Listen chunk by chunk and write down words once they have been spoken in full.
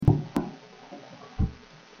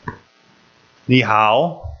Ni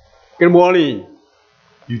hao. Good morning.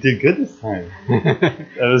 You did good this time.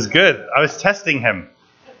 That was good. I was testing him.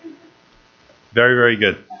 Very, very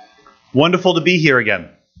good. Wonderful to be here again.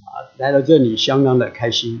 来到这里相当的开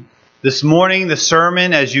心。 This morning, the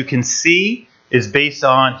sermon, as you can see, is based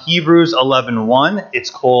on Hebrews 11:1. It's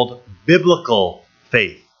called Biblical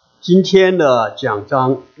Faith. 今天的讲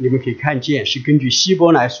章你们可以看见是根据希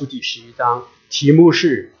伯来书第11章，题目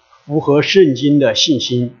是符合圣经的信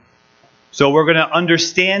心。 So we're going to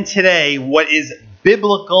understand today what is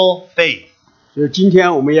biblical faith. 所以今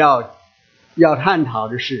天我们要探讨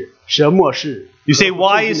的是什么是 You say,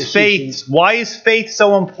 why is faith so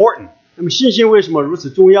important? 那么信心为什么如此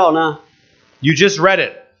重要呢？ You just read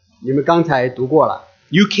it. 你们刚才读过了，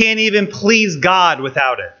 You can't even please God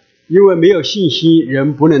without it. 因为没有信心，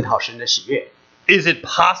人不能讨神的喜悦。 Is it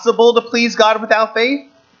possible to please God without faith?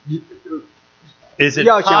 Is it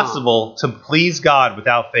possible to please God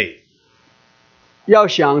without faith? 要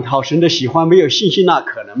想讨神的喜欢，没有信心那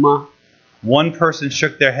可能吗？ One person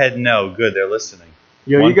shook their head no. Good, they're listening.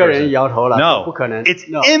 有一个人摇头了， No, 不可能。 it's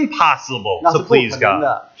No. impossible 那是 to 不 please 可能 God.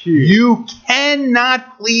 的。 You cannot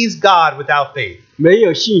please God without faith. 没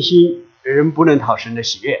有信心，人不能讨神的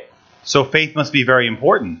喜悦。 So faith must be very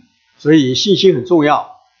important. 所以信心很重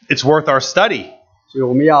要， It's worth our study. 所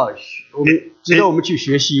以值得我们去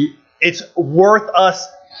学习， It's worth us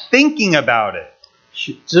thinking about it.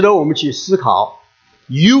 值得我们去思考。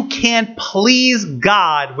 You can't please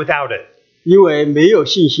God without it. 因为没有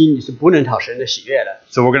信心，你是不能讨神的喜悦的。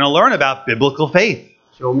 So we're going to learn about biblical faith.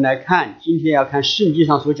 所以我们来看，今天要看圣经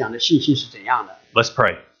上所讲的信心是怎样的。 Let's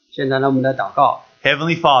pray. 现在呢，我们来祷告。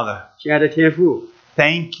 Heavenly Father, 亲爱的天父，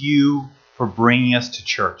 thank you for bringing us to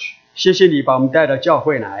church. 谢谢你把我们带到教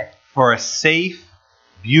会来， For a safe,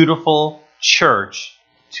 beautiful church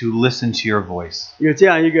to listen to your voice. 有这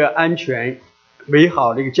样一个安全、美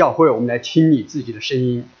好的一个教会，我们来听你自己的声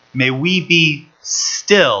音。 May we be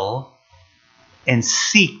still and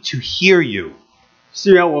seek to hear you.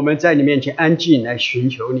 是愿我们在你面前安静来寻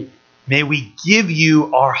求你。 May we give you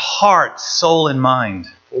our heart, soul, and mind.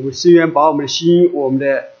 我们是愿把我们的心、我们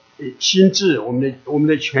的心智、我们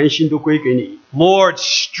的全心都归给你。 Lord,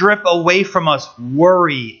 strip away from us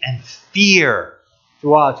worry and fear. 主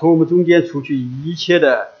啊，从我们中间除去一切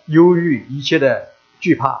的忧郁、一切的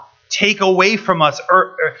惧怕， Take away from us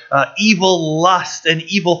evil lust and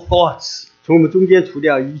evil thoughts. 从我们中间除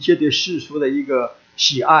掉一切对世俗的一个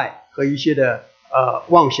喜爱和一些的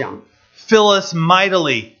妄想。 Fill us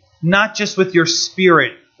mightily, not just with your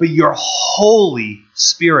spirit, but your Holy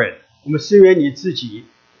Spirit. 我们是愿你自己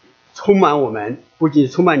充满我们，不仅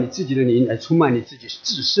充满你自己的灵，来充满你自己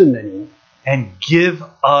至圣的灵， And give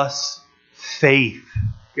us faith.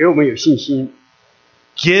 给我们有信心，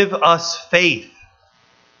 Give us faith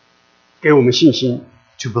给我们信心，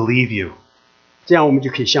 to believe you, 这样我们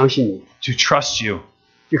就可以相信你， to trust you,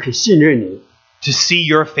 就可以信任你， to see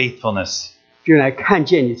your faithfulness, 就来看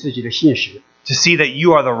见你自己的信实， to see that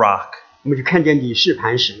you are the rock, 我们就看见你是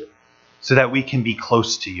磐石， so that we can be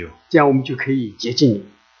close to you. 这样我们就可以接近你。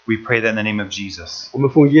 We pray that in the name of Jesus. 我们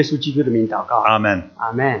奉耶稣基督的名祷告， Amen.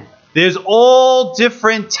 阿们。 There's all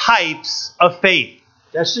different types of faith.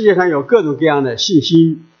 在世界上有各种各样的信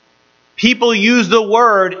心， People use the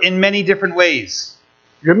word in many different ways.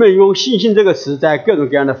 人们用信心这个词在各种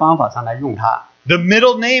各样的方法上来用它。 The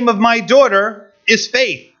middle name of my daughter is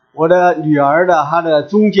Faith. 我的女儿的她的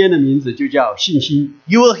中间的名字就叫信心。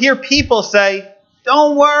 You will hear people say,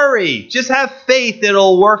 don't worry, just have faith,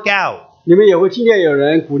 it'll work out. 你们也会听见有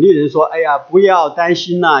人鼓励人说：“哎呀，不要担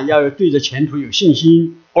心呐，要对着前途有信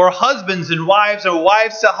心。” Or husbands and wives, or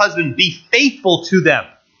wives to husbands, be faithful to them.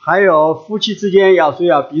 还有夫妻之间要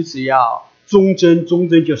彼此要忠贞，忠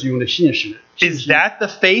贞就是用的信实。 Is that the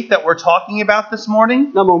faith that we're talking about this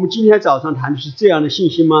morning? 那么我们今天早上谈的是这样的信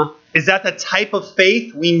心吗？ Is that the type of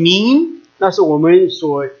faith we mean? 那是我们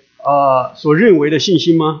所认为的信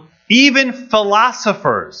心吗？ Even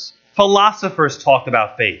philosophers talk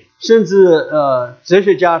about faith. 甚至哲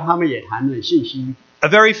学家他们也谈论信心。 A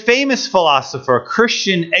very famous philosopher,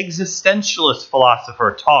 Christian existentialist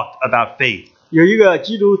philosopher, talked about faith. 有一个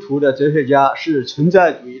基督徒的哲学家是存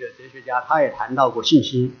在主义的哲学家，他也谈到过信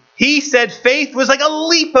心。 He said faith was like a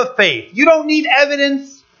leap of faith. You don't need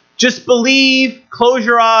evidence. Just believe, close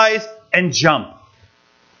your eyes, and jump.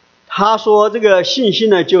 他说这个信心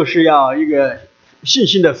呢，就是要一个信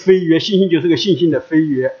心的飞跃，信心就是个信心的飞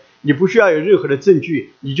跃。你不需要有任何的证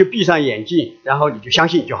据，你就闭上眼睛，然后你就相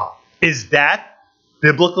信就好。 Is that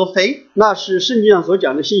biblical faith? 那是圣经上所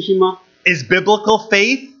讲的信心吗？ Is biblical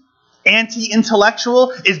faith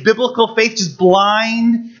anti-intellectual? Is biblical faith just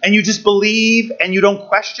blind and you just believe and you don't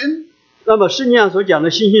question? 那么圣经上所讲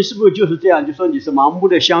的信心是不是就是这样？就说你是盲目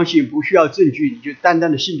的相信，不需要证据，你就单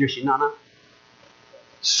单的信就行了呢？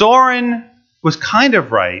 Soren was kind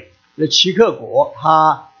of right, 那齐克果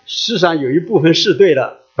他事实上有一部分是对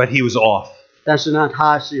的， but he was off. 但是呢，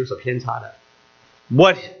他是有所偏差的。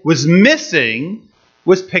 What was missing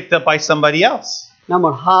was picked up by somebody else. 那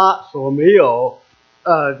么他所没有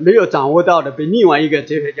掌握到的，被另外一个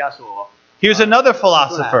哲学家所 Here's another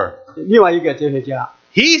philosopher. 另外一个哲学家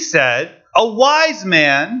He said, a wise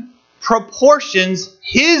man proportions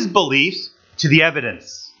his beliefs to the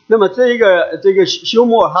evidence. 那么这个休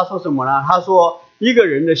谟他说什么呢？他说一个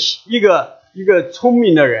人的一个聪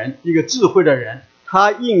明的人，一个智慧的人，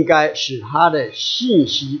他应该使他的信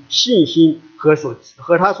心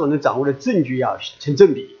和他所能掌握的证据要成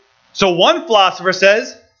正比。 So one philosopher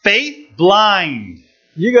says, faith blind.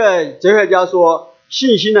 一个哲学家说，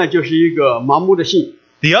信心呢就是一个盲目的信。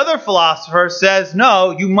 The other philosopher says,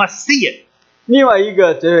 no, you must see it. 另外一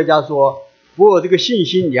个哲学家说，不过这个信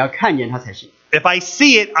心你要看见它才信。 If I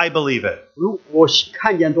see it, I believe it. 如我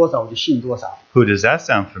看见多少，我就信多少。 Who does that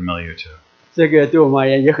sound familiar to? 这个对我们而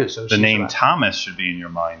言也很熟悉。 The name 是吧 Thomas should be in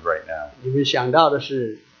your mind right now. 你们想到的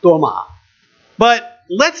是多马， But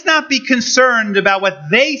let's not be concerned about what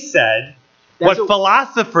they said, what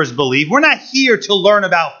philosophers believe. We're not here to learn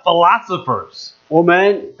about philosophers.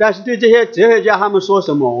 但是对这些哲学家他们说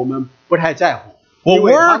什么，我们不太在乎。 What 因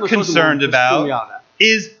为他 we're 们说什么 concerned 不是重要 about 的。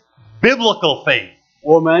 is biblical faith.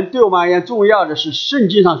 对我们而言重要的是圣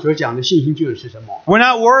经上所讲的信心究竟是什么。 We're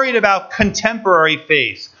not worried about contemporary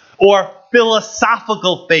faith or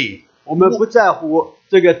philosophical faith. 我们不在乎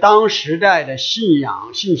这个当时代的信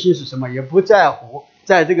心是什么，也不在乎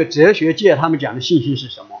在这个哲学界他们讲的信心是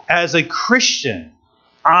什么。 As a Christian,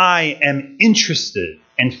 I am interested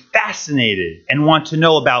and fascinated and want to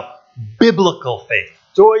know about biblical faith.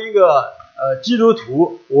 作为一个基督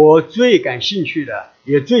徒，我最感兴趣的，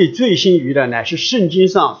也最心于的，乃是圣经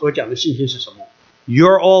上所讲的信心是什么。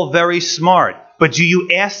 You're all very smart, but do you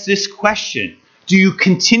ask this question? Do you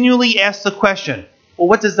continually ask the question, well,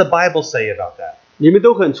 what does the Bible say about that? 你们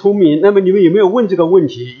都很聪明，那么你们有没有问这个问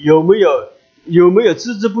题？有没有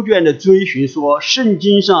孜孜不倦的追寻说圣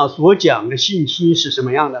经上所讲的信心是什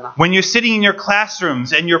么样的呢？ When you're sitting in your classrooms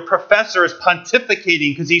and your professor is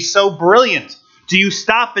pontificating because he's so brilliant, do you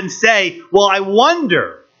stop and say, well, I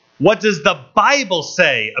wonder, what does the Bible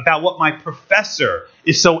say about what my professor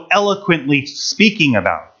is so eloquently speaking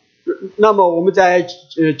about? 那么我们在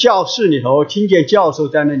教室里头听见教授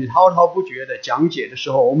在那里滔滔不绝的讲解的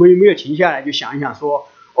时候，我们有没有停下来就想一想说，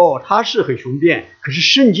哦，他是很雄辩，可是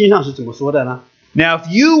圣经上是怎么说的呢？ Now, if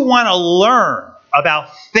you want to learn about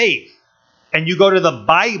faith and you go to the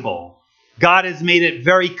Bible, God has made it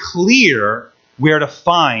very clear where to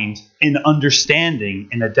find an understanding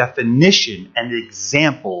and a definition and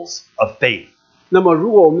examples of faith. 那么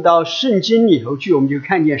如果我们到圣经里头去，我们就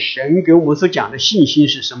看见神给我们所讲的信心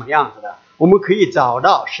是什么样子的。我们可以找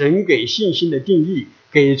到神给信心的定义，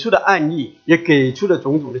给出的案例，也给出的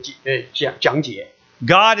种种的讲解。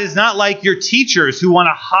 God is not like your teachers who want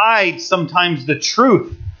to hide sometimes the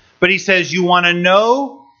truth, but he says you want to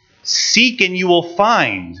know, seek and you will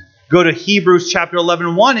find. Go to Hebrews chapter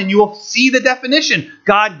 11:1 and you will see the definition.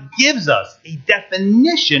 God gives us a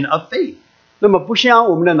definition of faith. 那么不像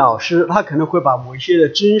我们的老师，他可能会把某一些的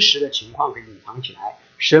真实的情况给隐藏起来。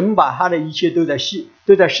神把他的一切都在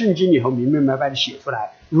圣经里头明明白白的写出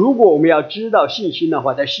来。如果我们要知道信心的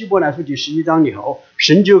话，在希伯来书第11章里头，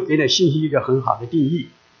神就给了信心一个很好的定义。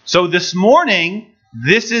 So this morning,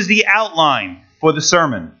 this is the outline for the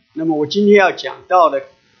sermon. 那么我今天要讲到的，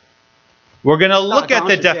 We're going to look 大 at 纲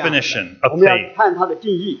the 是这样的 definition 我 of 们要 faith. 看它的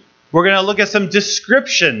定义， We're going to look at some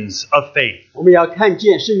descriptions of faith. 我们要看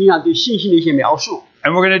见圣经上对信心的一些描述。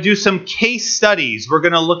 And we're going to do some case studies. We're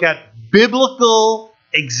going to look at biblical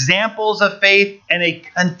examples of faith and a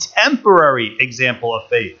contemporary example of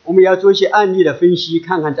faith. 我们要做一些案例的分析，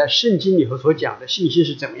看看在圣经里头所讲的信心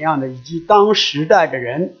是怎么样的，以及当时代的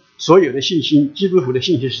人所有的信心，基督徒的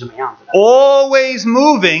信心是什么样子的。 Always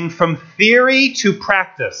moving from theory to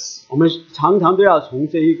practice. 我们常常都要从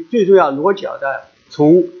最重要落脚的，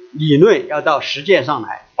从理论要到实践上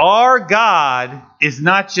来。 Our God is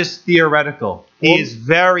not just theoretical. He is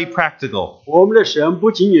very practical. 我们的神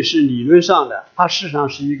不仅仅是理论上的，他事实上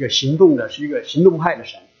是一个行动的，是一个行动派的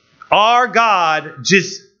神。 Our God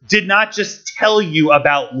did not just tell you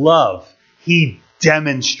about love. He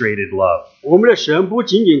demonstrated love. 我们的神不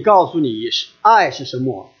仅仅告诉你爱是什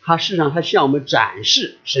么，他事实上他向我们展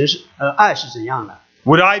示爱是怎样的。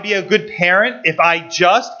 Would I be a good parent if I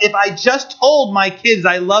just told my kids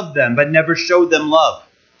I love them but never showed them love?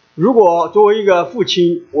 如果作为一个父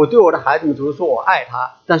亲，我对我的孩子们总是说我爱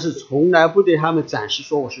他，但是从来不对他们展示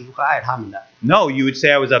说我是如何爱他们的。No, you would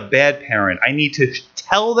say I was a bad parent. I need to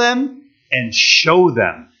tell them and show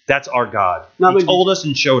them. That's our God. He told us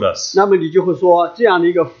and showed us. 那么你就会说，这样的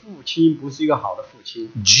一个父亲不是一个好的父亲。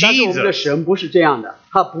但是我们的神不是这样的，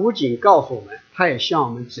他不仅告诉我们，他也向我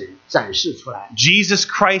们展示出来。Jesus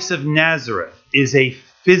Christ of Nazareth is a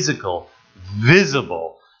physical,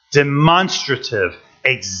 visible, demonstrative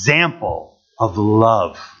example of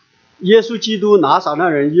love. 耶稣基督拿撒勒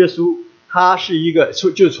人耶稣，他是一个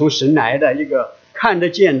就从神来的一个看得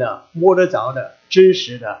见的、摸得着的、真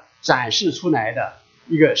实的展示出来的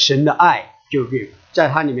一个神的爱，就给在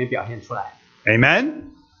他里面表现出来。Amen?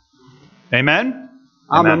 Amen?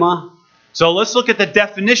 阿门吗？ So let's look at the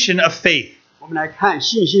definition of faith. 我们来看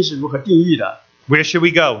信心是如何定义的。 Where should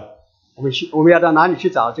we go? 我们要到哪里去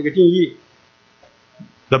找这个定义？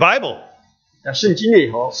 The Bible. 在圣经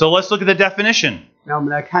里头。 So let's look at the definition. 那我们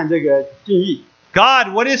来看这个定义。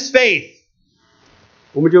 God, what is faith?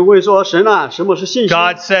 我们就问说，神啊，什么是信心？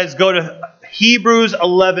 God says, go to Hebrews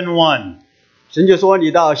 11:1. 神就说，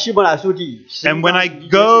你到希伯来书第11 And when I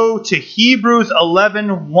go to Hebrews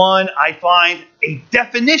 11:1, I find a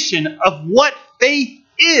definition of what faith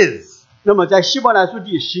is. 那么在希伯来书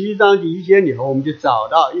第11章第1节里头，我们就找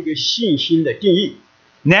到一个信心的定义。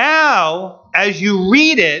 Now, as you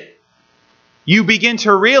read it, you begin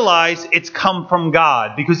to realize it's come from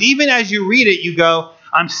God. Because even as you read it, you go,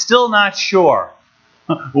 I'm still not sure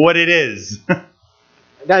what it is.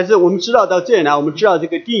 但是我们知道到这里来，我们知道这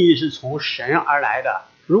个定义是从神而来的。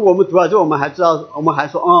如果我们读到这，我们还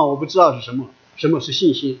说，我不知道是什么是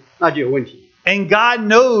信心，那就有问题。 And God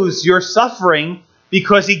knows you're suffering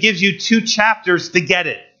because He gives you 2 chapters to get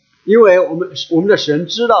it. 因为我们的神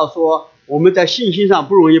知道说我们在信心上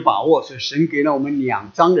不容易把握，所以神给了我们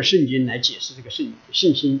2章的圣经来解释这个信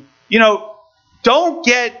心。 You know, don't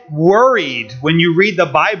get worried when you read the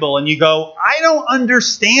Bible and you go, I don't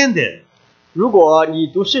understand it. 如果你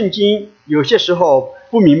读圣经有些时候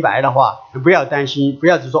不明白的话，不要担心，不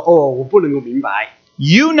要只说我不能够明白。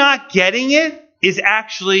 You not getting it is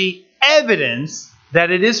actually evidence that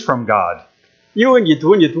it is from God. 因为你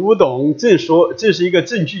读不懂，这是一个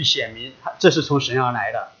证据显明这是从神而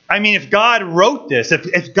来的。 I mean, if God wrote this,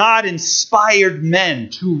 if God inspired men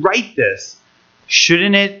to write this,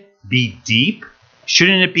 shouldn't it be deep?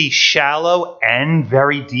 Shouldn't it be shallow and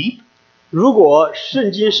very deep? 如果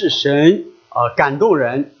圣经是神感动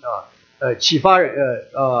人启发人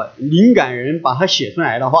灵感人把它写出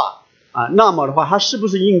来的话那么的话，它是不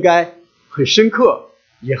是应该很深刻，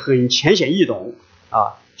也很浅显易懂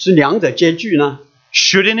是两者兼具呢？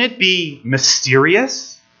 Shouldn't it be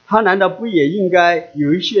mysterious? 它难道不也应该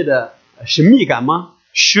有一些的神秘感吗？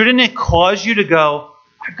 Shouldn't it cause you to go,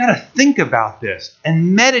 I've got to think about this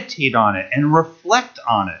and meditate on it and reflect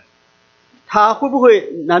on it? 它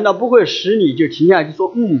难道不会使你就停下来就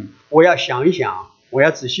说我要想一想，我要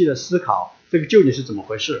仔细的思考这个究竟是怎么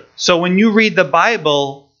回事？ So when you read the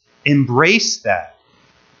Bible, embrace that.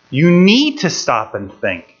 You need to stop and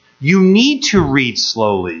think. You need to read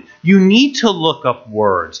slowly. You need to look up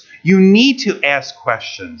words. You need to ask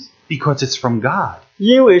questions because it's from God.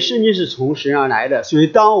 因为圣经是从神而来的，所以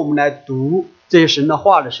当我们来读这些神的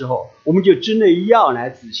话的时候，我们就真的要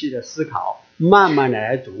来仔细的思考，慢慢的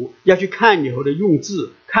来读，要去看里头的用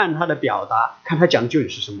字，看他的表达，看他讲的究竟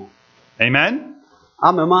是什么。 Amen?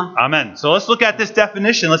 阿门吗？ Amen. So let's look at this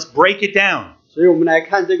definition. Let's break it down. 所以我们来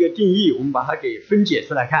看这个定义，我们把它给分解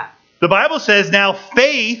出来看。 The Bible says, now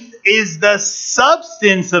faith is the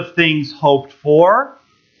substance of things hoped for,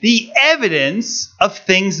 the evidence of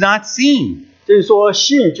things not seen. 就是说，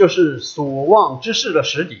信就是所望之事的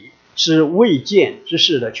实底，是未见之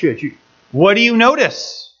事的确据。 What do you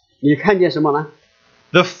notice? 你看见什么呢？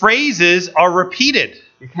 The phrases are repeated.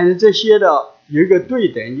 你看见这些的有一个对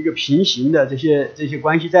等、一个平行的这些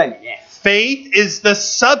关系在里面。 Faith is the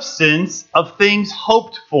substance of things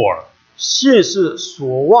hoped for. 信是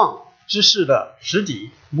所望之事的实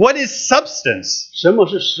底。 What is substance? 什么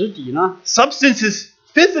是实底呢？ Substance is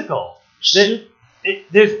physical. 实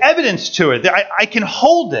There's evidence to it. I can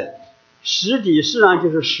hold it. 实底实际上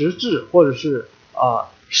就是实质或者是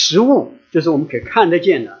实物，就是我们可以看得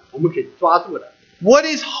见的，我们可以抓住的。 What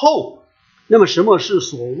is hope? 那么什么是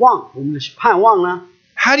所望？我们的盼望呢？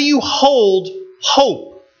 How do you hold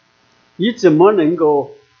hope? 你怎么能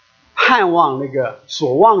够盼望那个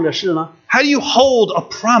所望的事呢？ How do you hold a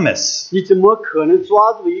promise? 你怎么可能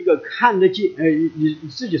抓住一个看得见你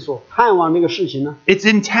自己所盼望那个事情呢？ It's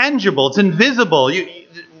intangible. It's invisible.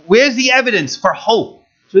 Where's the evidence for hope?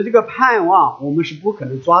 所以这个盼望我们是不可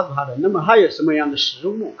能抓住它的。那么它有什么样的实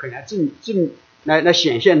物可以来来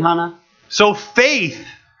显现它呢？ So faith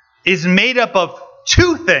is made up of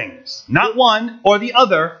two things, not one or the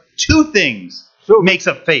other, two things makes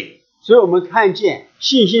up faith. 所以我们看见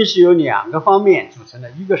信心是由2个方面组成的，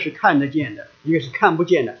一个是看得见的，一个是看不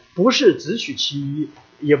见的，不是只取其一，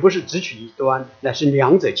也不是只取一端，乃是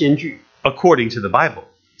2者兼具。 According to the Bible.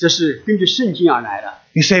 这是根据圣经而来的。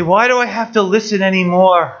 You say, why do I have to listen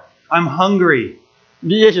anymore? I'm hungry.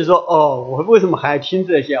 你也许说，我为什么还要听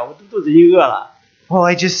这些？我肚子已经饿了。 Well,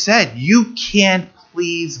 I just said, you can't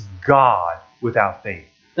please God without faith.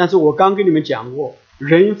 但是我刚跟你们讲过，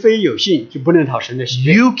人非有信就不能讨神的喜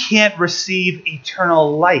悦。 You can't receive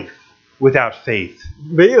eternal life without faith.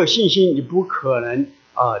 没有信心，你不可能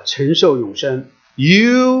承受永生。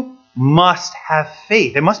 You must have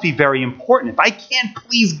faith. It must be very important. If I can't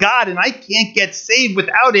please God and I can't get saved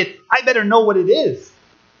without it, I better know what it is.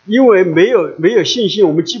 因为没有信心，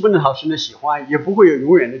我们既不能讨神的喜欢，也不会有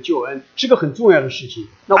永远的救恩，是个很重要的事情。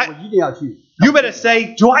那我一定要去。 You better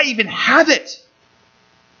say, do I even have it?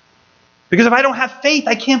 Because if I don't have faith,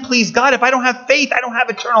 I can't please God. If I don't have faith, I don't have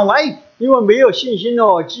eternal life. 因为没有信心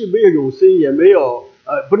哦，既没有永生，也没有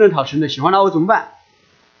不能讨神的喜欢，那我怎么办？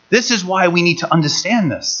 This is why we need to understand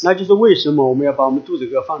this. 那就是为什么我们要把我们肚子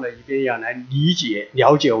饿放在一边，要来理解、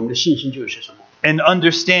了解我们的信心就是什么， And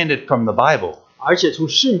understand it from the Bible. 而且从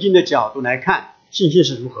圣经的角度来看，信心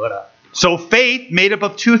是如何的。 So faith made up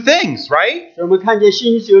of two things, right? 所以我们看见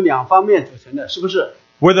信心是由2方面组成的，是不是？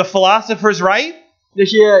 Were the philosophers right? 那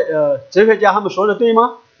些哲学家他们说的对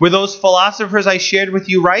吗？ Were those philosophers I shared with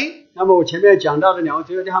you right? 那么我前面讲到的2位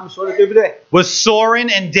哲学家他们说的对不对？ Was Soren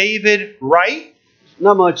and David right?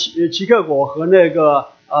 那么齐克果和那个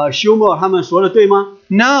休谟他们说的对吗？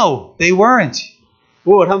 No, they weren't.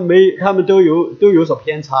 不过他们都有所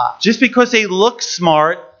偏差。 Just because they look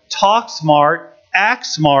smart, talk smart, act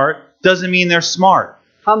smart, doesn't mean they're smart.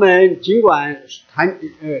 他们尽管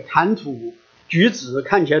谈吐举止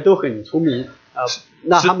看起来都很聪明，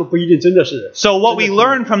那他们不一定真的是。 So what we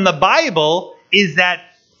learn from the Bible is that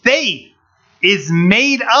faith is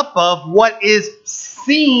made up of what is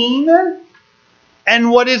seen and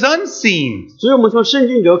what is unseen. 所以我们从圣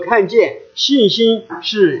经里头看见，信心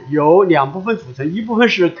是由2部分组成，一部分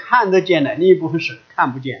是看得见的，另一部分是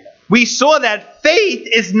看不见的。 We saw that faith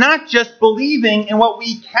is not just believing in what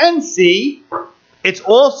we can see, it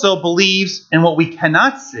also believes in what we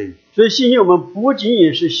cannot see. 所以信心我们不仅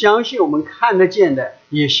仅是相信我们看得见的，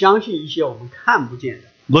也相信一些我们看不见的。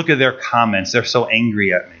 Look at their comments. They're so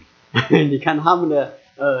angry at me. 你看他们的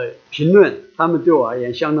评论，他们对我而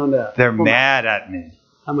言相当的 They're 不满， mad at me.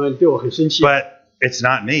 他们对我很生气， But it's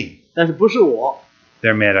not me. 但是不是我，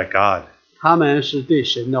 They're mad at God. 他们是对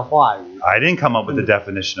神的话语。 I didn't come up with the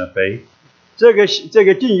definition of faith. 这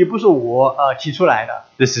个定义不是我提出来的，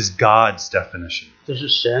 This is God's definition. 这是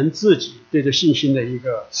神自己对这信心的一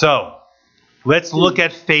个。 So, let's look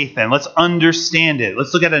at faith then. Let's understand it.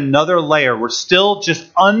 Let's look at another layer. We're still just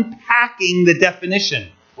unpacking the definition.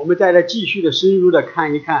 我们再来继续的深入的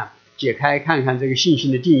看一看，解开看看这个信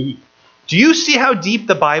心的定义。 Do you see how deep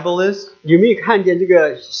the Bible is? 有没有看见这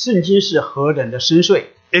个圣经是何等的深邃？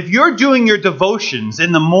 If you're doing your devotions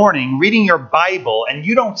in the morning, reading your Bible, and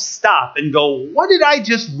you don't stop and go, what did I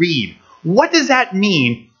just read? What does that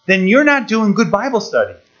mean? Then you're not doing good Bible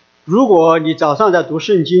study. 如果你早上在读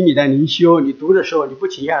圣经，你在灵修，你读的时候你不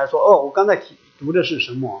停下来说，我刚才读的是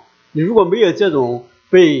什么？你如果没有这种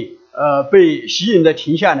被吸引的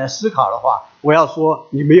停下来思考的话，我要说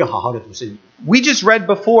你没有好好的读圣经。 We just read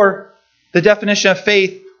before the definition of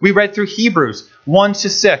faith. We read through Hebrews 1 to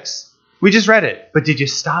 6. We just read it. But did you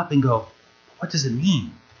stop and go, what does it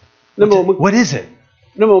mean? 那么我们 What is it?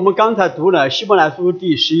 刚才读了希伯来书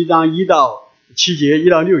第11章1到7节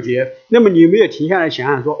1到6节，那么你有没有停下来想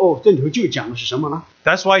想说，这里头就讲的是什么呢？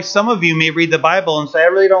 That's why some of you may read the Bible and say, I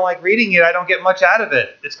really don't like reading it. I don't get much out of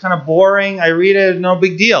it. It's kind of boring. I read it, no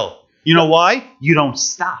big deal. You know why? You don't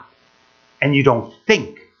stop. And you don't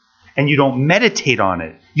think. And you don't meditate on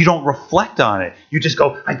it. You don't reflect on it. You just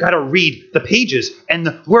go, I got to read the pages and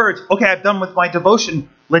the words. Okay, I've done with my devotion.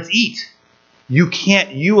 Let's eat. You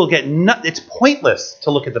will get it's pointless to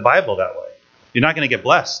look at the Bible that way. You're not going to get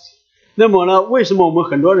blessed. 那么呢，为什么我们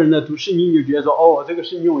很多人呢读圣经就觉得说，这个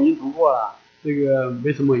圣经我已经读过了，这个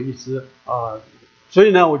没什么意思所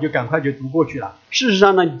以呢我就赶快就读过去了。事实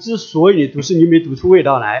上呢，你之所以读圣经没读出味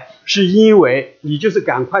道来，是因为你就是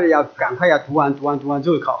赶快要读完之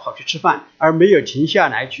后好去吃饭，而没有停下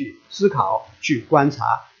来去思考、去观察、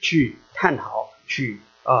去探讨、去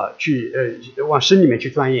往深里面去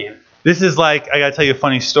钻研。 This is like, I got to tell you a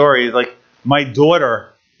funny story. Like my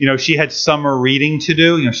daughter, she had summer reading to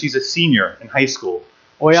do. She's a senior in high school.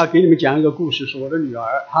 我要给你们讲一个故事，是我的女儿，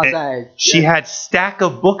她在 She had stack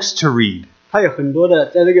of books to read. 她有很多的，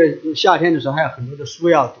在这个夏天的时候，还有很多的书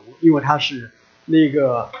要读，因为她是那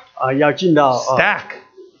个要进到Stack.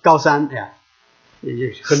 高三呀，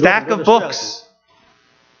很多 Stack 的 of 书要读 books.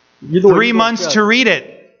 一摞 3 months to read it.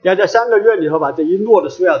 要在3个月里头把这一摞的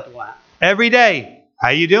书要读完。 Every day.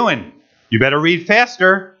 How you doing? You better read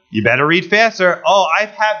faster. You better read faster. Oh,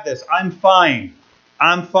 I've had this. I'm fine.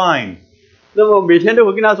 I'm fine. 那么每天都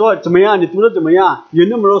会跟她说怎么样，你读的怎么样？有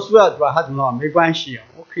那么多书要读啊，她怎么说？没关系，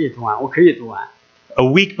我可以读完，我可以读完。 A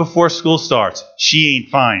week before school starts, she ain't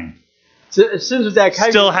fine. 甚至在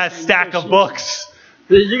开学 Still has stack of books.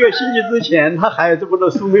 1个星期之前，她还有这么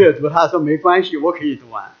多书没有读，她说没关系，我可以读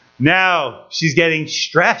完。 Now she's getting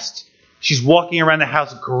stressed. She's walking around the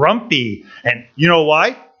house grumpy. And you know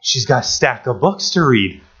why? She's got a stack of books to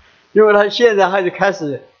read. 因为她现在还是开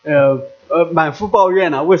始满腹抱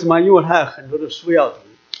怨了，为什么？因为她有很多的书要读。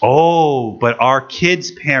 Oh, but our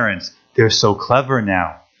kids' parents, they're so clever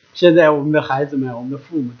now. 现在我们的孩子们，我们的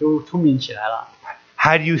父母都聪明起来了。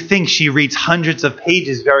 How do you think she reads hundreds of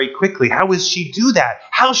pages very quickly? How will she do that?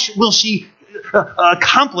 How will she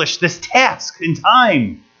accomplish this task in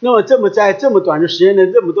time? 那么在这么短的时间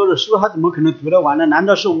内，这么多的书，她怎么可能读得完呢？难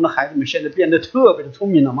道是我们的孩子们现在变得特别的聪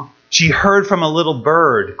明了吗？ She heard from a little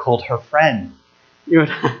bird called her friend. 因为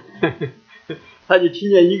她就听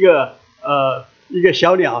见一个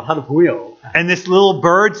小鸟，她的朋友， And this little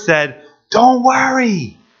bird said, "Don't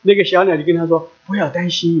worry. 那个小鸟就跟她说：“不要担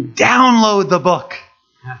心， Download the book."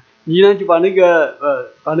 你呢就把那个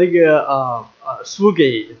书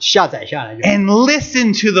给下载下来就好， And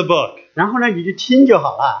listen to the book 然后呢你就听就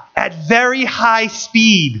好了。 at very high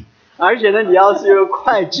speed. 而且呢，你要是用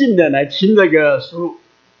快进的来听这个书。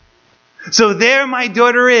 So there my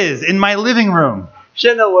daughter is in my living room.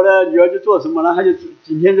 现在我的女儿就做什么呢？她就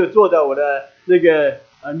今天就坐在我的那个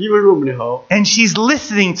living room 里头， And she's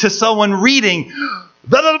listening to someone reading.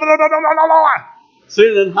 所以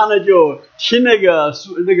呢，她呢就听那个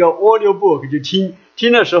书，那个 audio book 就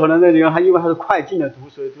听的时候呢，那个她因为她是快进的读，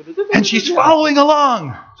所以读的 And she's following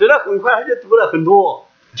along. 所以她很快她就读了很多。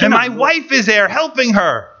 And my wife is there helping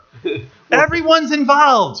her. Everyone's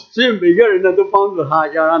involved. 所以每个人呢都帮助她，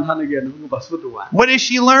要让她那个能够把书读完。 What is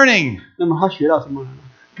she learning? 那么她学到什么了呢？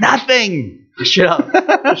 Nothing. 学到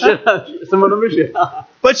什么都没学到，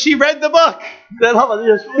 But she read the book 但她把这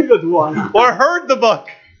些书都读完了， or heard the book.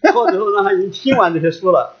 或者说呢，她已经听完这些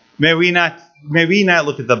书了。May we not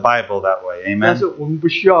look at the Bible that way. 但 Amen. 是我们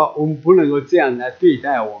不能够这样来对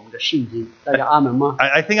待我们的圣经。大家阿门吗？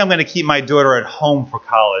 I think I'm going to keep my daughter at home for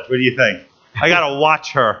college. What do you think? I got to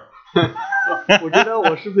watch her. 我觉得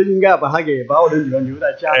我是不是应该把我的女儿留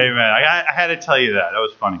在家里？ Amen. I had to tell you that. That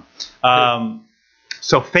was funny.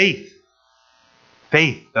 So faith.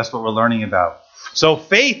 That's what we're learning about. So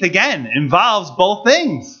faith, again, involves both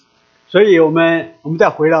things. 所以我们再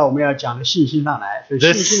回到我们要讲的信心上来。所以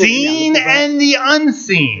The 信心 seen 的两个部分 and the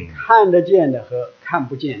unseen. 看得见的和看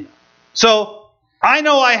不见的。So I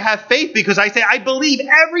know I have faith because I say I believe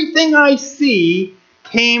everything I see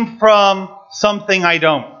came from something I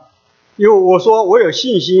don't. 因为我说我有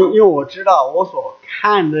信心，因为我知道我所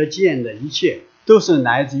看得见的一切都是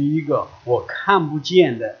来自于一个我看不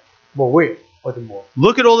见的某位或者某。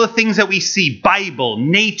 Look at all the things that we see: Bible,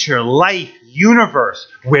 nature, life, universe.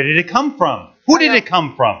 Where did it come from? Who did it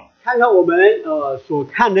come from? 看看我们所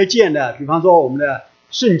看得见的，比方说我们的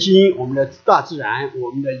圣经、我们的大自然、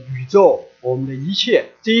我们的宇宙、我们的一切，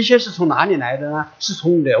这一些是从哪里来的呢？是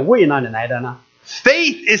从你的胃那里来的呢？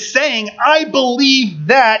 Faith is saying, I believe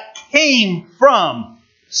that came from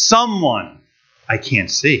someone I can't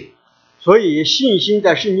see. 所以信心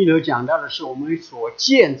在圣经里头讲到的是，我们所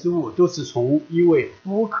见之物都是从一位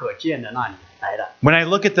不可见的那里来的。 When I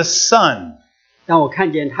look at the sun, 当我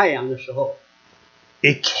看见太阳的时候，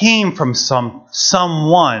 it came from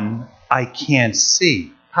someone I can't see.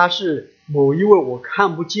 它是某一位我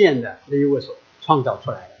看不见的那一位所创造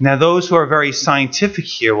出来的。 Now, those who are very scientific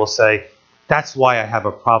here will say, that's why I have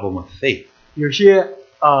a problem with faith. 有些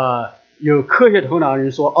有科学头脑的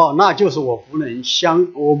人说，哦，那就是我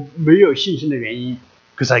没有信心的原因，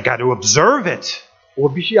 Because I got to observe it. 我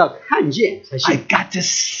必须要看见才 I 行， got to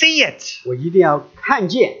see it. 我一定要看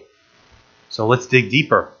见。 So let's dig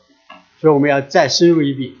deeper. 所以我们要再深入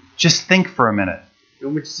一笔， Just think for a minute. 我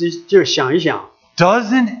们就想一想，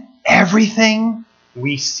 Doesn't everything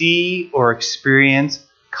we see or experience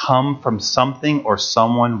come from something or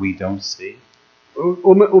someone we don't see?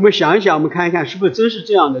 我们想一想，我们看一看，是不是真是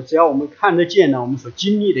这样的？只要我们看得见呢，我们所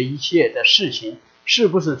经历的一切的事情，是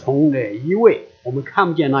不是从哪一位我们看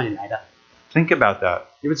不见那里来的？ Think about that.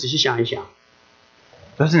 你们仔细想一想，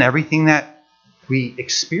 Doesn't everything that we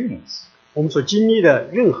experience 我们所经历的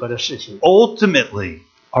任何的事情， ultimately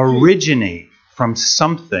originate from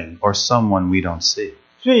something or someone we don't see.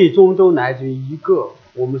 最终都来自于一个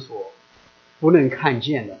我们所不能看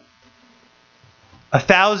见的。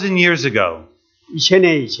 1,000 years ago, 1000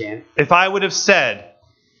年以前， if I would have said,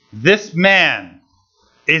 this man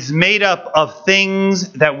is made up of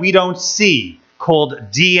things that we don't see,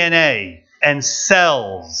 called DNA and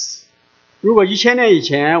cells, 如果1000年以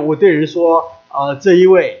前我对人说，这一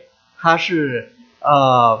位他是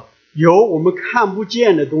由我们看不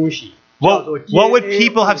见的东西，叫做 what would DNA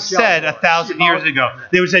people have 或者 said 叫做 1,000 years ago?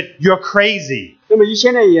 They would say, you're crazy. 那么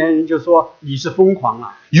1000年以前人就说你是疯狂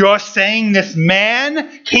了。 You're saying this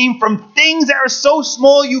man came from things that are so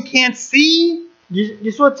small you can't see?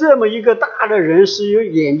 你说这么一个大的人是由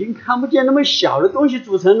眼睛看不见那么小的东西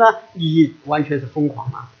组成的，你完全是疯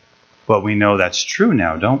狂了。 But we know that's true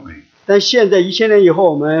now, don't we? 但现在1000年以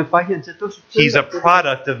后，我们发现这都是真 He's a 的。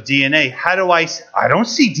 product of DNA. How do I don't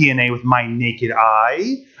see DNA with my naked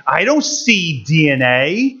eye. I don't see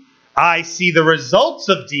DNA. I see the results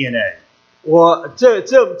of DNA. 我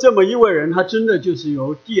这么一位人，他真的就是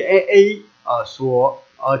由 DNA 所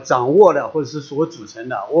掌握的，或者是所组成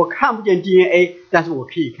的。我看不见 DNA， 但是我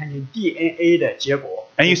可以看见 DNA 的结果。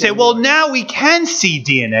 And you say, well, now we can see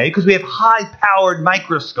DNA because we have high-powered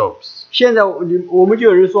microscopes. 现在我们就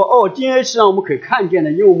有人说，DNA 是让我们可以看见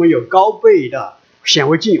的，因为我们有高倍的显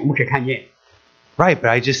微镜，我们可以看见。 Right, but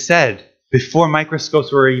I just said, before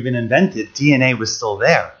microscopes were even invented, DNA was still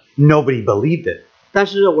there. Nobody believed it 但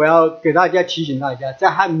是我要给大家提醒大家，在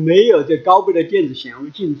还没有这高倍的电子显微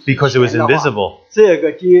镜之前 because it was 的话 invisible. 这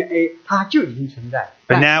个 DNA 它就已经存在，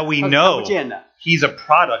 But 但 now we 它是看 know 不见的。 he's a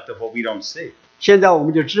product of what we don't see. 现在我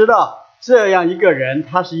们就知道，这样一个人，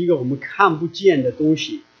他是一个我们看不见的东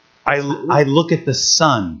西。 I look at the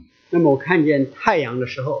sun. 那么我看见太阳的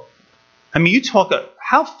时候， I mean, you talk,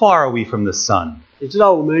 how far are we from the sun? 你知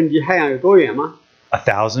道我们离太阳有多远吗？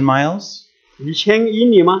 1,000 miles? 1000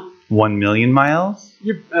英里吗1 million miles?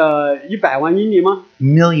 ？100万英里吗？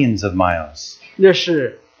 Millions of miles. 那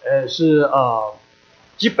是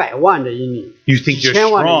几百万的英里。 You think you're 几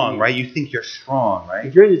千万的英 strong, 里。 right? You think you're strong, 你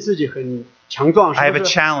right? 觉得你自己很强壮， I 是 have 不 a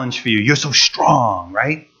是？ challenge for you. You're so strong,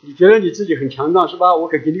 right? 你觉得你自己很强壮是吧？我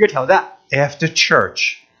可以给你个挑战。 After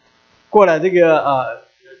church, 过了这个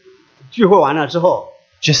聚会完了之后，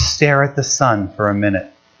 just stare at the sun for a minute.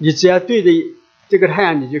 你只要对着这个太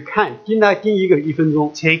阳，你就看，盯1分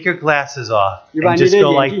钟。 Take your glasses off 你把 and 你 just 的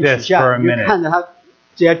go 眼 like 镜取 this for 下， a 你就 minute. 看着它，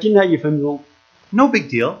只要盯它1分钟， No big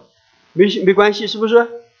deal. 没关系，是不是？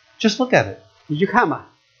 Just look at it 你去看吧，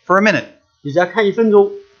 for a minute. 你只要看1分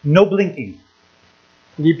钟， No blinking.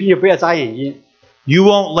 你并且不要眨眼睛， You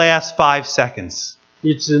won't last 5 seconds.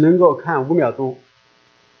 你只能够看5秒钟。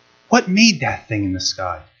 What made that thing in the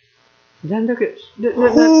sky? 你看那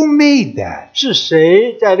Who made that? 是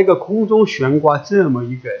谁在这个空中悬挂这么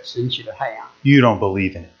一个神奇的太阳？ You don't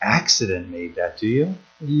believe an accident made that, do you?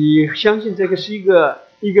 你相信这个是一个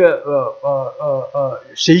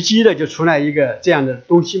随机的就出来一个这样的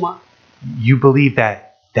东西吗？ You believe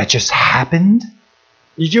that just happened?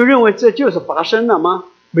 你就认为这就是发生了吗？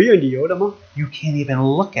没有理由的吗？ You can't even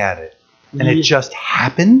look at it. And it Ye- just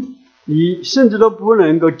happened? 你甚至都不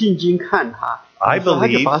能够定睛看它， I 你说它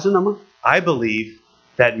就 believe- 发生了吗？ I believe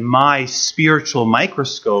that my spiritual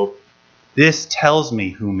microscope, this tells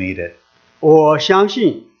me who made it. 我相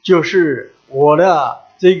信就是我的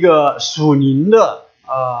这个属灵的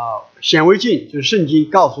显微镜，就是圣经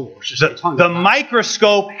告诉我是谁 The, 创造 the 的。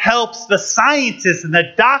 microscope helps the scientist and the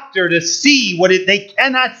doctor to see what they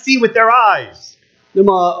cannot see with their eyes. 那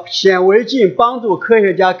么显微镜帮助科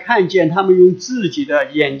学家看见他们用自己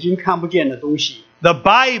的眼睛看不见的东西。 The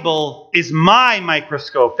Bible is my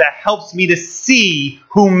microscope that helps me to see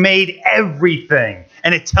who made everything.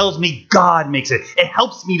 And it tells me God makes it. It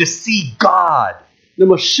helps me to see God. 那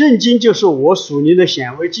么圣经就是我属灵的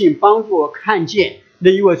显微镜，帮助我看见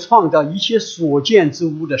那一位创造一切所见之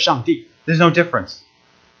物的上帝。 There's no difference.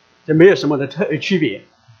 这没有什么的区别。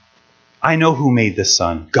 I know who made the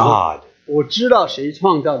sun, God. 我知道谁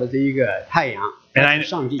创造的这一个太阳， And 那 I, 是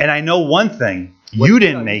上帝。 and I know one thing. 我 You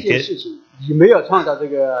知道 didn't 一 make 件 it. 事情，你没有创造这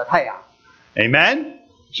个太阳， Amen?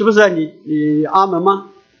 是不是？你阿门吗？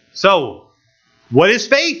 So, what is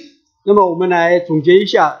faith? 那么我们来总结一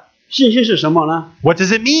下，信心是什么呢？ What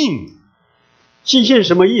does it mean? 信心是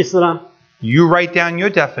什么意思呢？ You write down your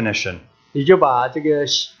definition. 你就把这个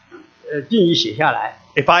定义写下来。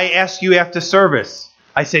 If I ask you after service,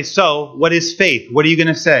 I say, so, what is faith? What are you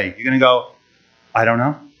going to say? You're going to go, I don't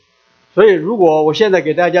know. 所以，如果我现在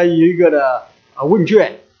给大家有一个的问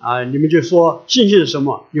卷你们就说信心是什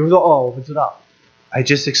么？你会说我不知道。 I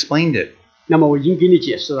just explained it. 那么我已经给你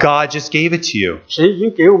解释了， God just gave it to you. 神已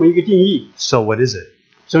经给我们一个定义， So what is it?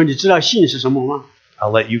 所以你知道信是什么吗？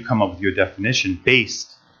 I'll let you come up with your definition based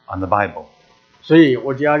on the Bible. 所以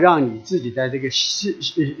我就要让你自己在这个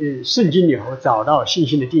圣经里头找到信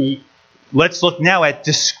心的定义。 Let's look now at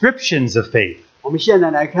descriptions of faith. 我们现在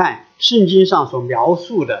来看圣经上所描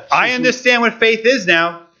述的 I 信心。 understand what faith is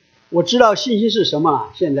now. 我知道信心是什么了。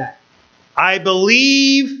现在 I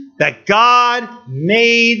believe that God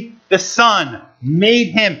made the sun,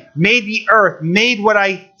 made him, made the earth, made what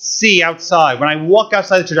I see outside. When I walk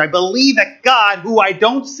outside the church, I believe that God, who I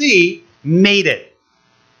don't see, made it.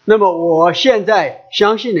 那么我现在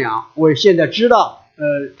相信了，我现在知道，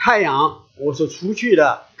太阳，我所除去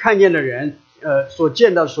的、看见的人，所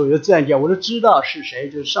见到所有的自然界，我都知道是谁，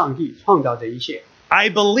就是上帝创造这一切。 I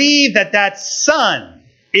believe that that sun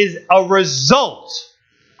is a result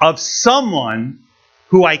of someone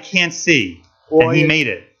who I can't see, and he made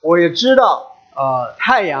it. 我也知道，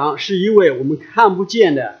太阳是因为我们看不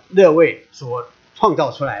见的那位所创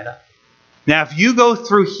造出来的。 Now, if you go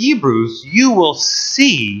through Hebrews, you will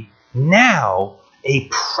see now a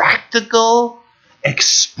practical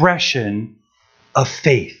expression of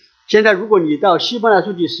faith. 现在，如果你到希伯来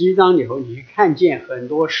书第11章以后，你会看见很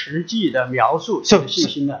多实际的描述这个信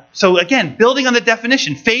心的。 So again, building on the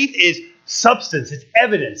definition, faith is substance, it's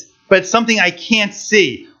evidence, but it's something I can't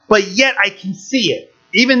see. But yet I can see it,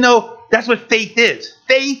 even though that's what faith is.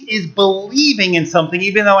 Faith is believing in something,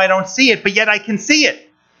 even though I don't see it, but yet I can see it.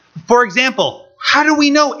 For example, how do we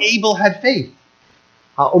know Abel had faith?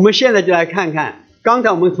 好，我们现在就来看看，刚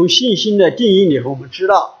才我们从信心的定义里头，我们知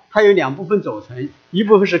道它有两部分组成，一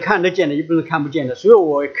部分是看得见的，一部分是看不见的。所以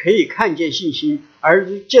我可以看见信心，而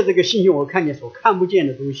借这个信心，我看见所看不见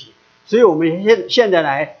的东西。所以我们现在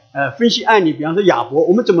来分析案例，比方说亚伯，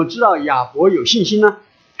我们怎么知道亚伯有信心呢？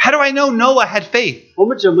 How do I know Noah had faith? 我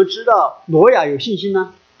们怎么知道挪亚有信心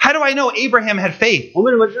呢？ How do I know Abraham had faith? 我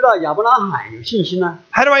们怎么知道亚伯拉罕有信心呢？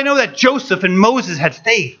 How do I know that Joseph and Moses had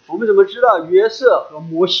faith? 我们怎么知道约瑟和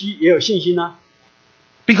摩西也有信心呢？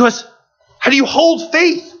 Because how do you hold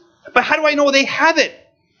faith? But how do I know they have it?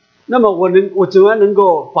 那么我怎么能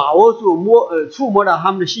够把握住触摸到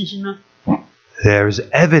他们的信心呢？ There's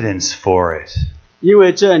evidence for it. 因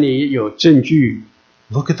为这里有证据。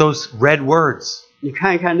 Look at those red words. 你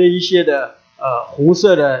看一看那一些的红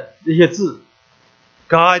色的那些字。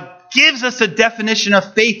 God gives us a definition of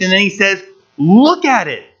faith, and then he says, look at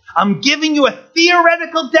it. I'm giving you a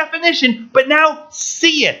theoretical definition, but now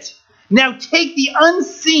see it. Now take the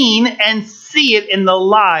unseen and see it in the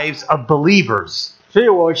lives of believers. 所以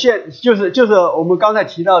我就是我们刚才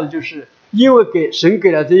提到的，就是因为神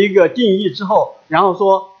给了这一个定义之后，然后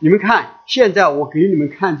说你们看，现在我给你们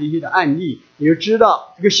看这些的案例，你就知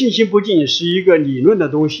道这个信心不仅仅是一个理论的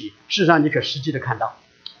东西，事实上你可实际的看到。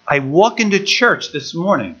 I walk into church this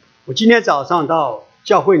morning. 我今天早上到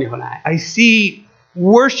教会里头来， I see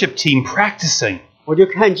worship team practicing. 我就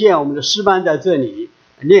看见我们的诗班在这里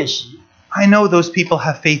练习， I know those people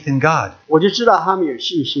have faith in God. 我就知道他们有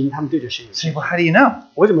信心，他们对着神有 You say, 信心。 well, how do you know?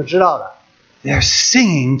 我怎么知道的？ They're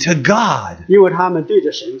singing to God. 因为他们对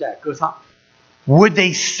着神在歌唱。 Would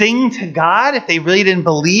they sing to God if they really didn't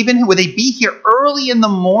believe in Him? Would they be here early in the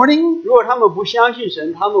morning? 如果他们不相信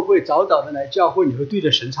神，他们会早早的来教会里头对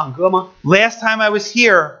着神唱歌吗？ Last time I was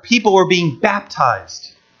here, people were being baptized.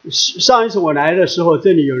 上一次我来的时候，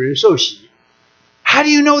这里有人受洗， How do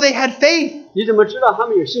you know they had faith? 你怎么知道他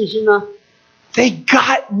们有信心呢？ They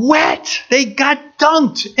got wet. They got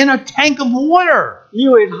dunked in a tank of water.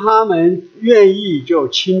 因为他们愿意就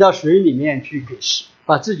浸到水里面去给湿，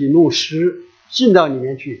把自己弄湿，浸到里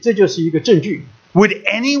面去，这就是一个证据。 Would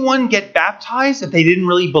anyone get baptized if they didn't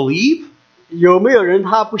really believe? 有没有人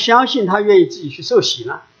他不相信，他愿意自己去受洗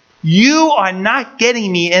呢？ You are not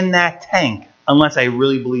getting me in that tank unless I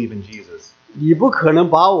really believe in Jesus. 你不可能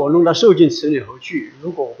把我弄到受浸池里头去，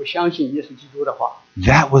如果我不相信耶稣基督的话。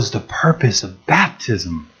 That was the purpose of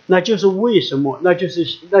baptism. 那就是为什么？那就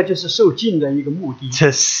是受浸的一个目的，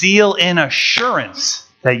 To seal in assurance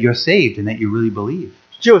that you're saved and that you really believe.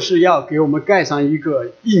 就是要给我们盖上一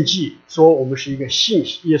个印记，说我们是一个信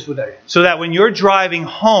耶稣的人。 So that when you're driving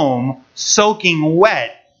home soaking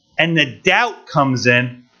wet and the doubt comes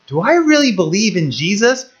in, do I really believe in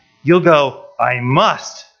Jesus? You'll go, I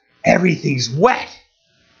must. Everything's wet.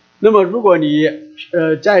 那么，如果你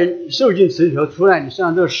在受浸池里头出来，你身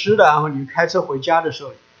上都是湿的，然后你开车回家的时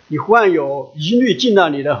候，你忽然有疑虑进到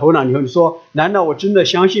你的头脑里头，你说：“难道我真的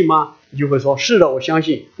相信吗？”你就会说：“是的，我相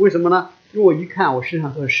信。”为什么呢？因为我一看我身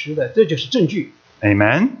上都是湿的，这就是证据。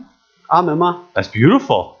 Amen? 阿门吗？ That's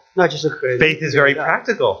beautiful. 那就是很 Faith is very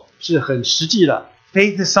practical. 是很实际的。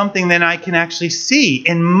faith is something that I can actually see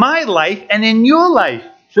in my life and in your life.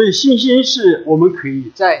 所以信心是我们可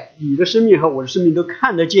以在你的生命和我的生命都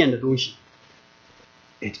看得见的东西，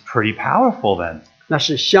 It's pretty powerful then. 那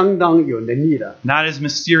是相当有能力的， Not as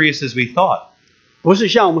mysterious as we thought. 不是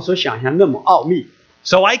像我们所想象那么奥秘。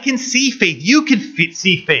 So I can see faith. You can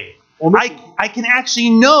see faith. 我们 I can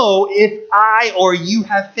actually know if I or you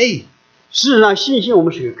have faith. 事实上，信心我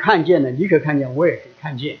们是可以看见的，你可以看见，我也可以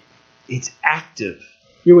看见， It's active.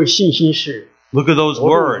 因为信心是 Look at those 活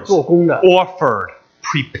动 words. 做工的。 Offered,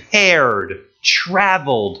 prepared,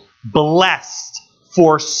 traveled, blessed,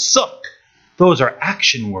 forsook. Those are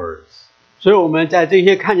action words. 所以我们在这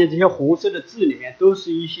些看见这些红色的字里面，都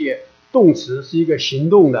是一些动词，是一个行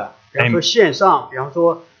动的。比方说线上，比方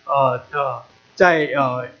说在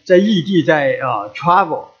异地，在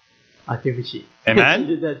travel 啊，对不起， Amen 一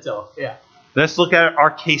直在走，对呀。 Let's look at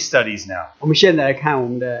our case studies now. 我们现在来看我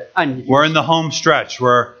们的案例。 We're in the home stretch.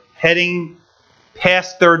 We're heading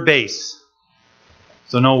past third base.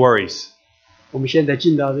 So no worries. 我们现在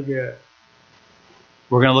进到这个，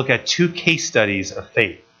 We're going to look at 2 case studies of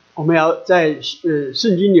faith. 我们要在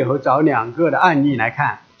圣经里头找2个的案例来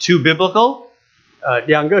看， 2 biblical,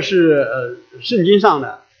 2个是圣经上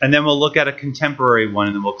的， and then we'll look at a contemporary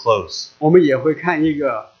one, and then we'll close. 我们也会看一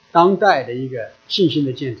个当代的一个信心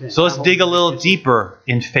的见证。 So let's dig a little deeper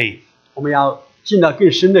in faith. 我们要进到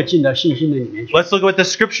更深的进到信心的里面去。 Let's look at what the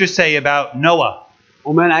scriptures say about Noah.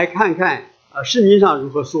 我们来看看圣经上如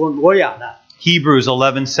何说挪亚的。 Hebrews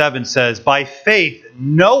 11:7 says, "By faith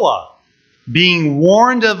Noah, being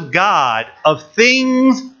warned of God of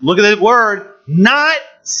things," look at that word, "not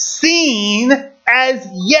seen as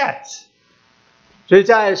yet." 所以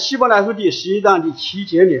在希伯来书第11章第7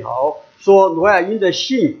节里头说，挪亚因着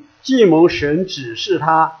信，既蒙神指示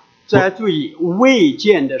他，这还注意未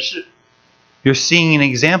见的事。 You're seeing an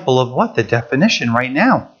example of what? The definition right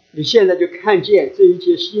now. 你现在就看见这一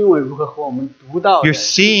切新闻如何和我们读到的 You're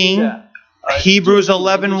seeing Hebrews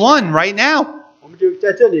 11:1 right now. 我们就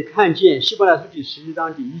在这里看见希伯来书第11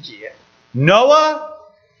章第1节， Noah,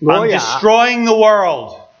 挪 I'm 亚 destroying the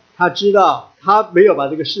world 他知道他没有把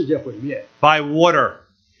这个世界毁灭， by water.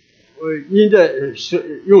 因着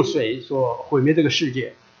用水所毁灭这个世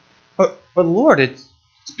界。 But Lord, it's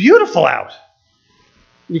beautiful out.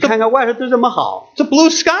 你看看外头都这么好， It's a blue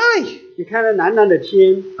sky. 你看看蓝蓝的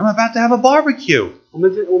天， I'm about to have a barbecue. 我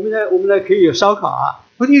们可以有烧烤啊，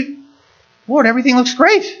 Lord, everything looks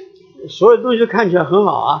great. 所有东西都看起来很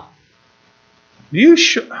好啊。 You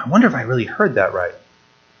sure? I wonder if I really heard that right.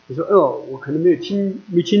 你说，我可能没听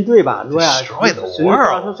对吧？挪亚 Destroy the 神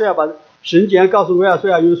world. 他说要把神既然告诉挪亚说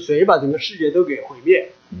要用水把整个世界都给毁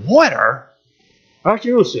灭， Water? 而且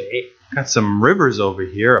用水。 Got some rivers over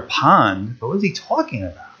here, a pond. But what is he talking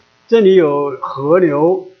about? 这里有河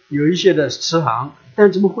流，有一些的池塘，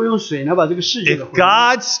但怎么会用水呢？把这个世界给 If 毁灭？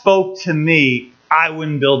 God spoke to me, I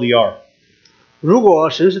wouldn't build the ark. 如果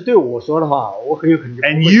神是对我说的话，我很有可能就不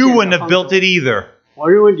会 And 建 you 造 wouldn't have 方舟 built it either.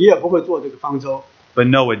 我认为你也不会做这个方舟， But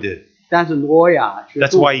Noah did. 但是挪亚却 That's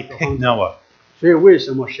做 why 了 he 这个 picked 方舟。 Noah. 所以为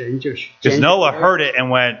什么神就 Because Noah heard it and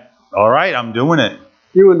went, all right, I'm doing it.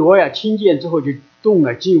 因为挪亚听见之后就动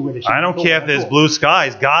了敬畏的心。 I don't care if there's blue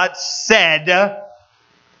skies. God said,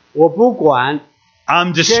 我不管，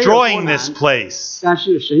 I'm destroying this place. 但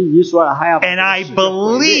是神已经说了，他要把 And 这 I 个世界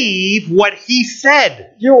毁灭 believe what he said.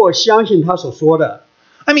 因为我相信他所说的。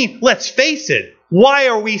 I mean, let's face it. Why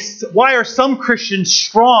are some Christians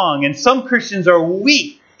strong and some Christians are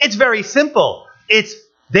weak? It's very simple. It's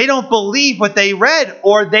they don't believe what they read,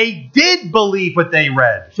 or they did believe what they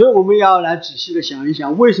read. 所以我们要来仔细的想一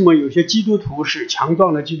想，为什么有些基督徒是强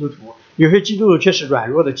壮的基督徒，有些基督徒却是软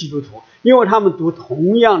弱的基督徒？因为他们读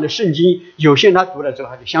同样的圣经，有些人他读了之后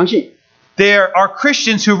他就相信。 There are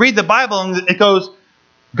Christians who read the Bible and it goes,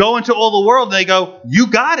 go into all the world, and they go, you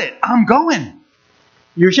got it, I'm going.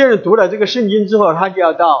 有些人读了这个圣经之后，他就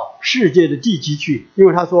要到世界的地极去，因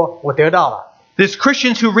为他说我得到了。 There's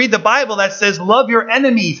Christians who read the Bible that says, love your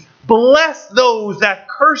enemies, bless those that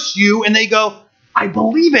curse you, and they go, I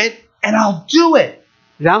believe it, and I'll do it.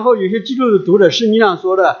 然后有些基督徒读的圣经上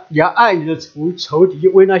说的，你要爱你的仇敌，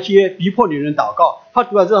为那些逼迫你的人祷告。他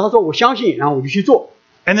读了之后，他说我相信，然后我就去做。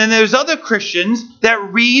 And then there's other Christians that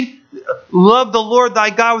read, love the Lord thy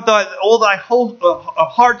God with all thy whole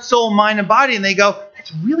heart, soul, mind, and body, and they go,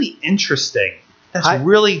 that's really interesting. That's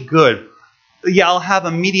really good. Yeah, I'll have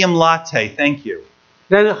a medium latte, thank you.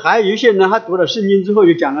 但是还有一些人呢，他读了圣经之后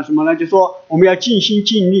就讲了什么呢？就说我们要尽心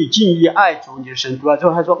尽力尽意爱主你的神。读了之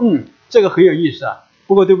后他说，这个很有意思啊。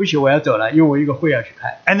不过对不起，我要走了，因为我一个会要去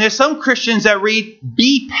开。 And there's some Christians that read,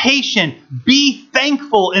 be patient, be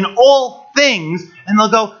thankful in all things, and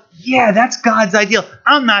they'll go, yeah, that's God's ideal.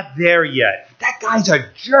 I'm not there yet. That guy's a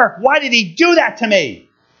jerk. Why did he do that to me?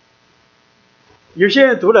 有些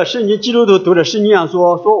人读了圣经，基督徒读了圣经上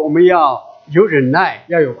说我们要有忍耐，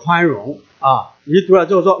要有宽容啊。你读了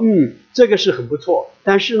之后说，这个是很不错，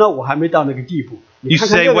但是呢，我还没到那个地步。你看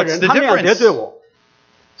看这个人，他那样得罪我。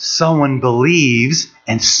Someone believes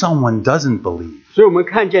and someone doesn't believe. 所以我们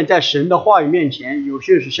看见在神的话语面前，有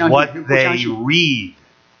些人是相信，有些人不相信。What they read.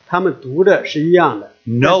 他们读的是一样的。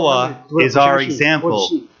Noah is our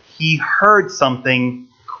example. He heard something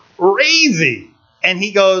crazy, and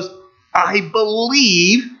he goes, I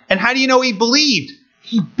believe. And how do you know he believed?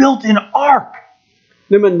 He built an ark.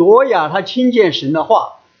 那么挪亚他听见神的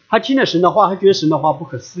话，他听了神的话，他觉得神的话不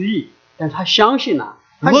可思议，但是他相信了。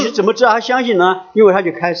他是怎么知道他相信呢？因为他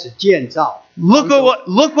就开始建造。Look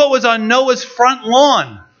what was on Noah's front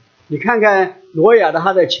lawn. 你看看挪亚的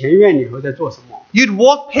他在前院里头在做什么？ You'd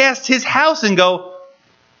walk past his house and go,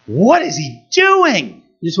 what is he doing?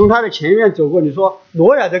 你从他的前院走过，你说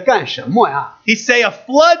挪亚在干什么呀？ He'd say a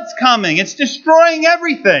flood's coming. It's destroying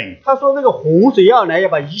everything. 他说那个洪水要来，要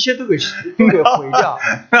把一切都给毁掉。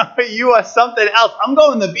No, you are something else. I'm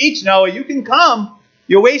going to the beach, Noah. You can come.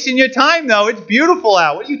 You're wasting your time, though. It's beautiful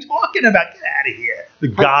out. What are you talking about? Get out of here.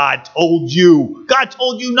 God told you. God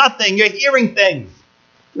told you nothing. You're hearing things.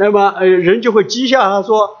 那么人就会讥笑他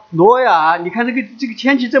说：“挪亚，你看这个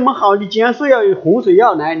天气这么好，你竟然说要有洪水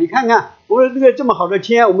要来？你看看我这个这么好的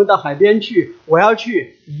天，我们到海边去，我要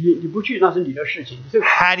去，你不去那是你的事情。”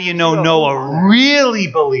 How do you know Noah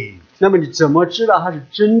really believed? 那么你怎么知道他是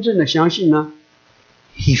真正的相信呢？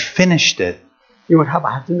 He finished it. 因为他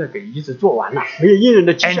把它真的给一直做完了，没有因人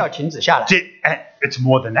的讥笑停止下来。It's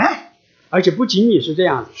more than that. 而且不仅仅是这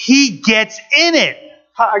样子 He gets in it.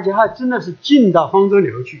 而且他真的是进到方舟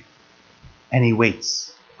里头去 And he waits.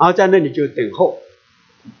 然后在那里就等候。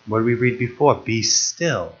 What did we read before? Be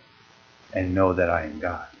still and know that I am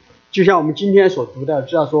God. 就像我们今天所读的，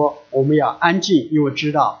知道说我们要安静，因为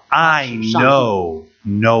知道 I know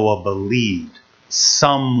Noah believed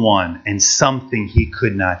someone and something he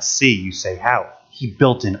could not see. You say, how? He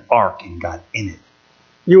built an ark and got in it.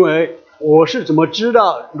 因为我是怎么知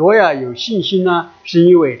道挪亚有信心呢？是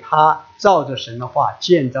因为他照着神的话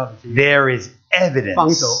建造的这些 There is 方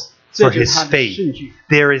舟， evidence 这 for 就是 his 他的 faith. 证据。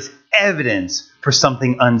 There is evidence for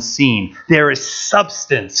something unseen. There is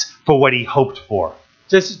substance for what he hoped for.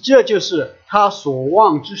 这就是他所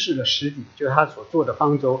望之事的实底，就是他所做的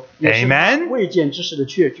方舟，也是他 Amen 未见之事的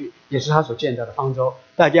确据，也是他所建造的方舟。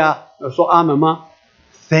大家说阿门吗？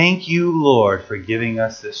 Thank you, Lord, for giving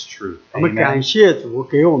us this truth. 我们 Amen. 感谢主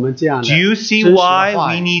给我们这样的 Do you 真 see 实的 why 话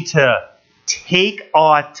we 语。 need to take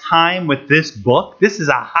our time with this book? This is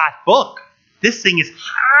a hot book. This thing is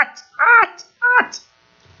hot, hot, hot.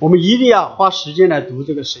 我们一定要花时间来读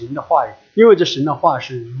这个神的话语，因为这神的话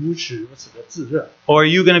是如此的炙热。 Or are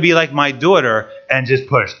you going to be like my daughter and just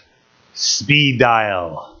push speed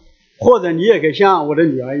dial? 或者你也可以像我的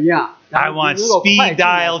女儿一样， I 然后 want 如果快 speed 进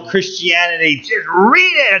来 dial Christianity. Just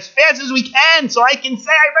read it as fast as we can so I can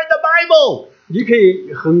say I read the Bible. 你可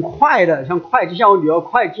以很快的，像我女儿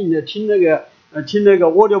快进的听那个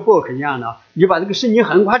audio book 一样的，你把这个圣经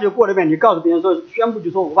很快就过了一遍，你告诉别人说，宣布就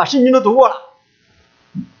说我把圣经都读过了。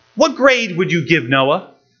 What grade would you give Noah?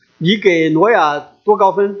 你给挪亚多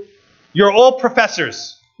高分？ You're all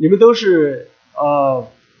professors. 你们都是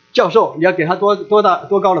教授，你要给他多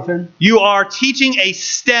高的分？ You are teaching a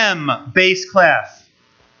STEM-based class.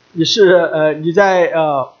 你是你在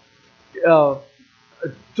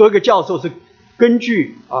做一个教授是根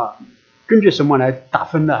据什么来打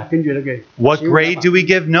分的？根据那个 What 行为 grade 来 do we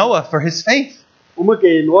give Noah for his faith? 我们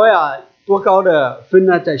给挪亚多高的分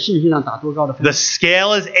呢？在信心上打多高的分 The？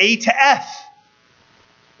 scale is A to F.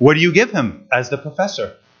 What do you give him as the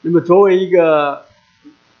professor? 那么作为一个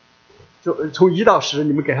从1到10，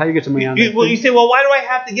你们给他一个什么样的 Well, you say, well, why do I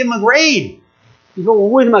have to give him a grade? 你说我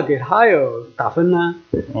为什么要给他有打分呢？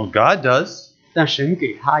 Well, God does. 但神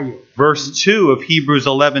给他有。 Verse 2 of Hebrews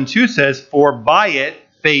 11:2 says, For by it,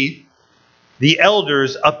 faith, the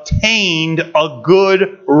elders obtained a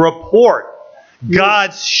good report.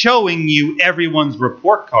 God's showing you everyone's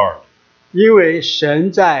report card. 因为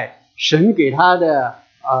神给他的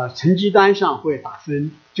成绩单上会打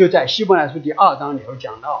分，就在希伯来书第2章里头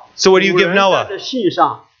讲到。 So what do you give 有人在 Noah? 这信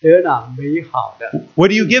上得了美好的。 What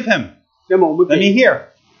do you give him? 那么我们 Let me hear.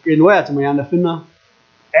 给挪亚怎么样的分呢？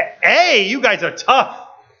 A, you guys are tough.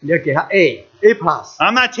 你要给他 A plus。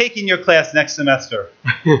 I'm not taking your class next semester.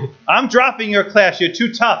 I'm dropping your class. You're too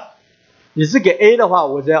tough. 你是给 A 的话，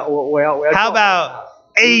我要。 How about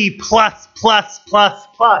A plus plus plus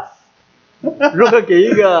plus? 如何给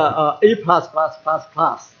一个A plus plus plus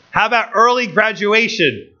plus？ How about early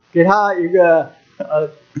graduation? 给他一个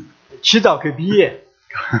起早可毕业。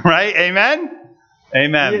Right? Amen?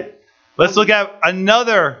 Amen. Let's look at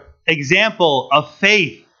another example of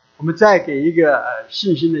faith. 我们再给一个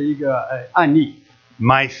信心的一个案例。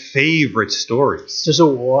My favorite stories. 这是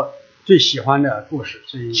我最喜欢的故事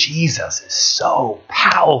之一。 Jesus is so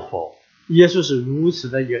powerful. 耶稣是如此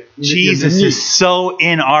的有 Jesus 能力， is so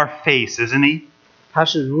in our face, isn't he? 他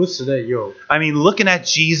是如此的有。 I mean, looking at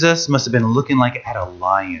Jesus must have been looking like at a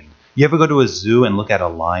lion. You ever go to a zoo and look at a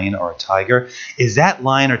lion or a tiger? Is that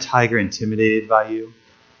lion or tiger intimidated by you?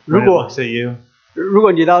 When it 如果 looks at you? 如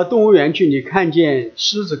果你到动物园去，你看见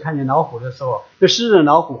狮子、看见老虎的时候，这狮子、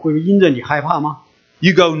老虎会因着你害怕吗？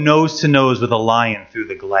 You go nose to nose with a lion through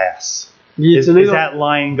the glass. 你 Is 只能够， that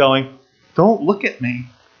lion going, don't look at me?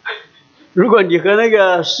 如果你和那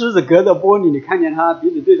个狮子隔着玻璃，你看见它鼻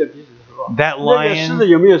子对着鼻子的时候， That 那个狮子 lion,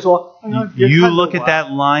 有没有说？哎呀别 you 看着 look 我 at 啊 that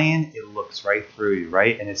lion, it looks right through you,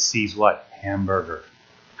 right? And it sees what? Hamburger.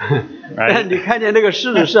 但你 Right? 看见那个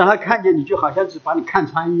狮子，是让它看见你就好像是把你看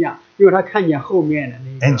穿一样，因为它看见后面的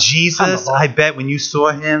那个 And 汉 Jesus, 堡包 I bet when you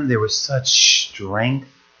saw him, there was such strength,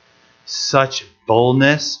 such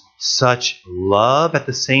boldness, such love at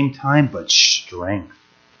the same time, but strength.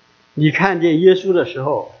 你看见耶稣的时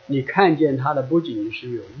候，你看见他的不仅是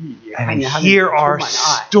有意义， I 看 mean, 见他的 here 充 are 满了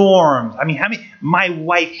爱。 storms. I mean, my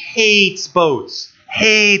wife hates boats,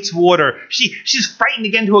 hates water. She's frightened to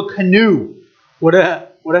get into a canoe. 我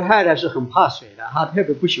的太太是很怕水的，她特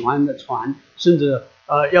别不喜欢的船，甚至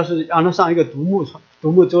要是让她上一个独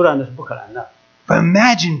木舟的那是不可能的。But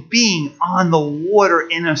imagine being on the water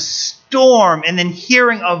in a storm and then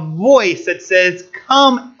hearing a voice that says,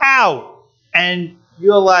 come out. And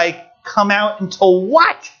you're like, come out until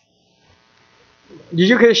what? 你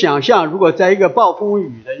就可以想象，如果在一个暴风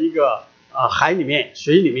雨的一个海里面、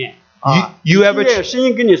水里面啊， You ever 听见有声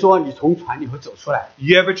音跟你说你从船里会走出来，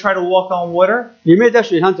 You ever try to walk on water? 你没有在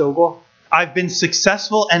水上走过？ I've been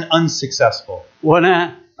successful and unsuccessful. 我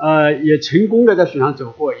呢也成功的在水上走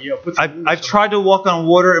过，也有不成功的 I've 时候。 tried to walk on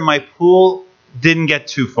water in my pool, didn't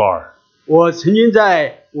get too far. 我曾经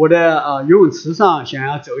在我的游泳池上想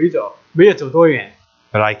要走一走，没有走多远，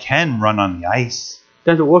 But I can run on the ice.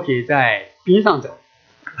 但是我可以在冰上走。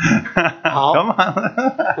 Come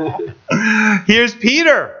on. Here's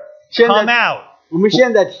Peter. 现在 Come out. 我们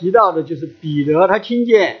现在提到的就是彼得，他听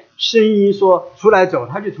见声音说出来走，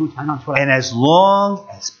他就从船上出来。 And as long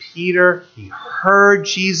as Peter, he heard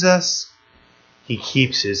Jesus, he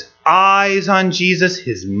keeps his eyes on Jesus,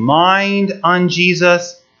 his mind on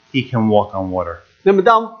Jesus, he can walk on water. 那么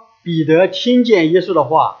当彼得听见耶稣的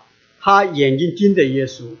话，他眼睛盯着耶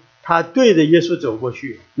稣，他对着耶稣走过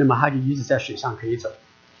去，那么他就一直在水上可以走，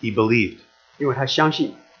 He believed. 因为他相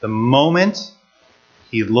信。 The moment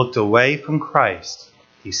he looked away from Christ,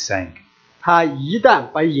 he sank. 他一旦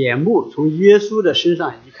把眼目从耶稣的身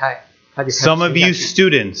上移开，他就开始 Some of 沉下 you 去。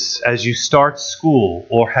 students, as you start school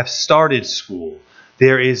or have started school,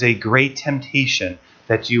 there is a great temptation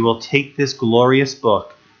that you will take this glorious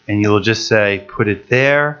book and you'll just say, put it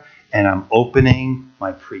there, and I'm opening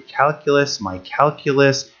my pre-calculus, my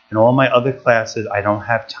calculus, and all my other classes. I don't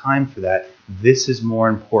have time for that. This is more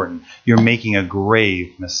important. You're making a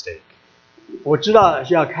grave mistake. 我知道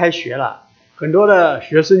是要开学了，很多的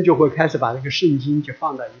学生就会开始把这个圣经就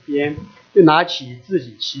放到一边，就拿起自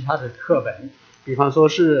己其他的课本，比方说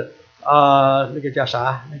是那个叫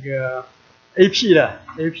啥，那个 AP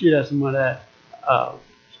的什么的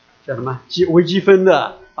叫什么微积分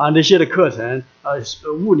的那些的课程，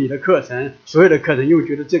物理的课程，所有的课程，因为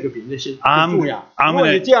觉得这个比那些更重要。 I'm 如果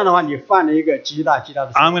gonna- 你这样的话，你犯了一个极大的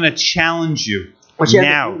错 I'm going to challenge you. 我现在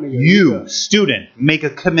Now, 心里面有一个 you, student, make a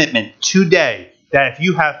commitment today that if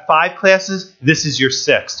you have 5 classes, this is your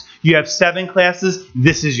 6th. You have 7 classes,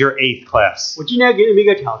 this is your 8th class. 我今天给你们一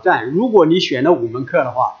个挑战，如果你选了5门课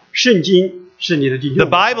的话，圣经是你的第The 6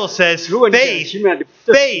门课。 Bible says 如果你选了前面的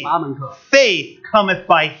这 faith, 8门课， faith cometh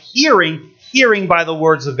by hearing, hearing by the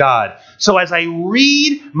words of God. So as I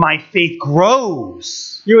read, my faith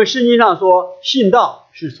grows. 因为圣经上说，信道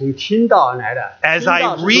是从听道而来的， As 听 I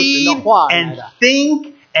道是从神的 read 话而来 and 的。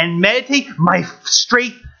 think and meditate,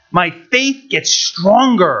 my faith gets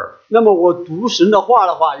stronger. 那么我读神的话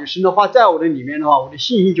的话，有神的话在我的里面的话，我的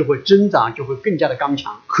信心就会增长，就会更加的刚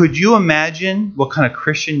强。 Could you imagine what kind of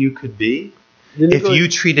Christian you could be 你能 if 够 you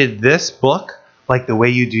treated this book like the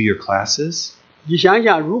way you do your classes? 你想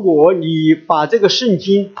想，如果你把这个圣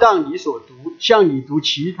经让你所读，像你读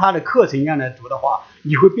其他的课程一样的读的话，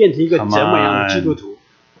你会变成一个怎 Come 么样的 on. 基督徒？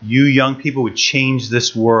 You young people would change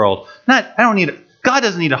this world. God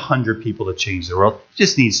doesn't need 100 people to change the world. He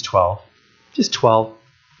just needs 12. Just 12.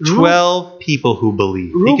 12 people who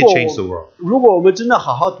believe. 如 He 果 could change the world. 如果我们真的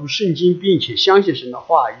好好读圣经，并且相信神的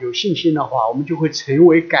话，有信心的话，我们就会成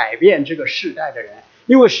为改变这个世代的人。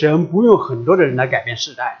因为神不用很多的人来改变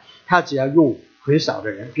世代，他只要用很少的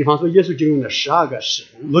人。比方说，耶稣就用了12个使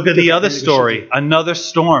徒。 Look at the other story. Another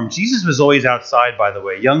storm. Jesus was always outside, by the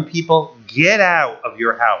way. Young people, get out of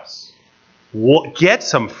your house. Get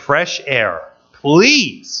some fresh air.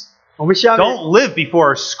 Please. 我们下面 Don't live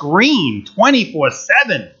before a screen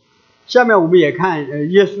 24/7. 下面我们也看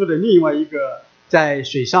耶稣的另外一个在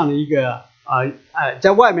水上的一个在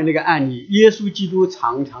外面那个案例。耶稣基督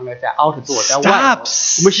常常的在 outdoor 在外头。 Stop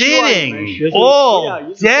我们希望你们学 sitting 生不要 all 一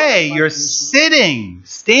直坐在 day. 办 You're 公室 sitting.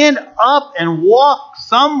 Stand up and walk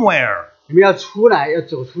somewhere. 你们要出来，要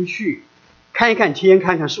走出去，看一看天，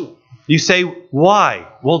看看树。 You say, why?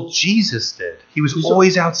 Well, Jesus did. He was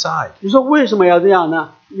always outside. 你说为什么要这样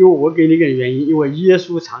呢？因为我给你一个原因，因为耶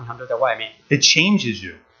稣常常都在外面。 It changes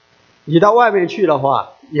you. 你到外面去的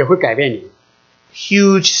话，也会改变你。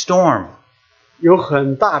 Huge storm. 有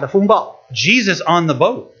很大的风暴， Jesus on the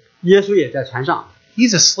boat. 耶稣也在船上，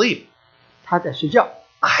 He's asleep. 他在睡觉。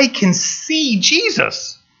 I can see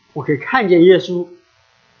Jesus. 我可以看见耶稣。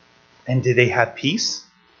 And did they have peace?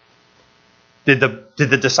 Did the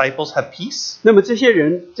disciples have peace? 那么这些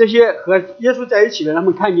人，这些和耶稣在一起的，他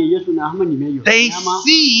们看见耶稣呢？他们里面有 They 平安吗？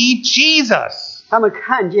 see Jesus. 他们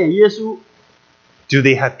看见耶稣， Do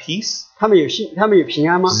they have peace? 他们有平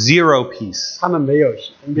安吗？ Zero peace. 他们没有。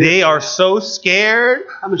 They are so scared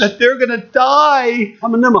他们 that they're going to die. 他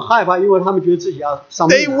们那么害怕，因为他们觉得自己要丧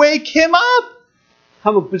命 They 了， wake him up.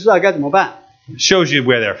 他们不知道该怎么办。 Shows you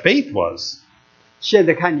where their faith was. 现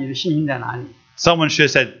在看你的信心在哪里？ Someone should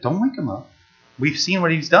have said, don't wake him up. We've seen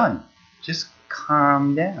what he's done. Just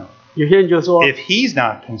calm down. 有些人就说， If he's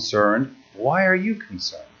not concerned, why are you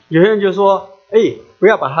concerned? 有些人就说，不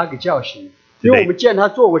要把他给叫醒，因为我们见他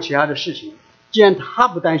做过其他的事情。既然他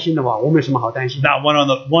不担心的话，我们有什么好担心的？ Not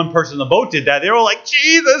one person on the boat did that. They were all like,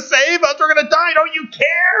 Jesus, save us. We're going to die. Don't you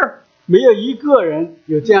care? 没有一个人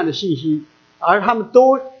有这样的信心，而他们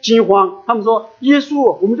都惊慌。他们说：“耶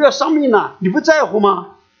稣，我们都要丧命了，你不在乎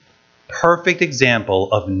吗 Perfect example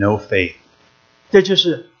of no faith.？” 这就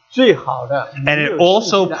是最好的。 And it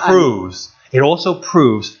also proves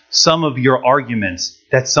some of your arguments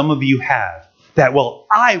that some of you have. That, well,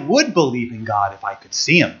 I would believe in God if I could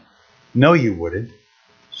see him. No, you wouldn't.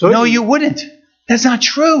 所 No, 以 you wouldn't. That's not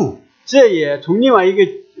true. 这也从另外一个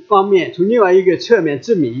方面，从另外一个侧面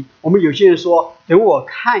证明，我们有些人说，等我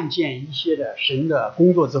看见一些的神的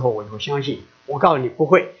工作之后，我就会相信。我告诉你不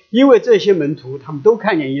会，因为这些门徒他们都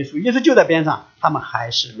看见耶稣，耶稣就在边上，他们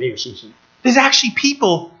还是没有信心。 There's actually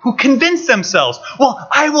people who convince themselves, well,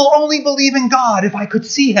 I will only believe in God if I could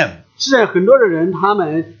see him. 是啊，很多的人他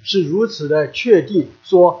们是如此的确定，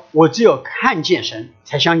说我只有看见神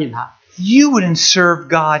才相信他。 You wouldn't serve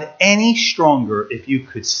God any stronger if you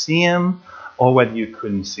could see him or whether you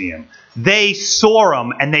couldn't see him. They saw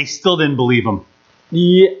him and they still didn't believe him.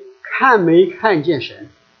 你看没看见神，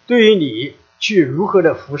对于你去如何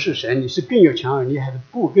的服侍神，你是更有强有力还是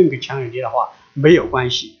不更强有力的话，没有关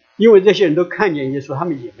系，因为这些人都看见耶稣，他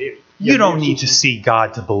们也没有。 You don't need to see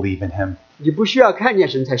God to believe in him. 你不需要看见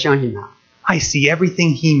神才相信他。 I see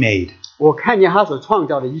everything he made. 我看见他所创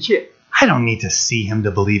造的一切， I don't need to see him to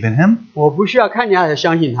believe in him. 我不需要看见他才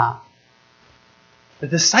相信他。 The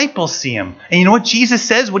disciples see him. And you know what Jesus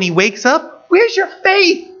says when he wakes up? Where's your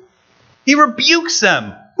faith? He rebukes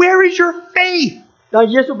them. Where is your faith? 当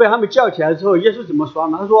耶稣被他们叫起来之后，耶稣怎么说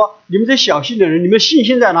呢？他说：“你们这小信的人，你们信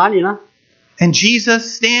心在哪里呢？” And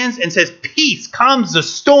Jesus stands and says, peace, comes the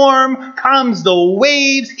storm, comes the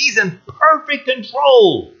waves. He's in perfect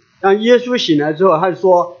control. 当耶稣醒来之后，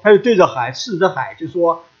他就对着海，斥着海，就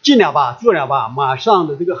说：“静了吧，住了吧。”马上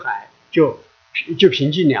的这个海就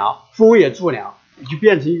平静了，风也住了，就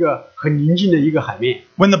变成一个很宁静的一个海面。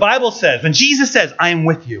 When the Bible says, when Jesus says, I am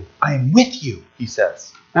with you, I am with you, he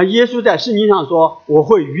says. 那耶稣在圣经上说：“我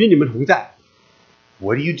会与你们同在。”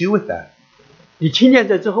 What do you do with that? 你听见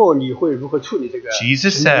这之后，你会如何处理这个？ Jesus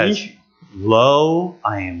神的应 says, 许 Lo,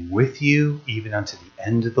 I am with you even unto the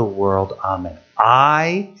end of the world. Amen.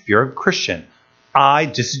 I, if you're a Christian,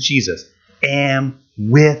 this is Jesus, am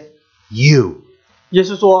with you. 耶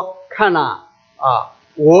稣说：“看呐，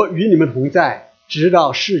我与你们同在，直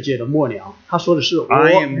到世界的末了。”他说的是我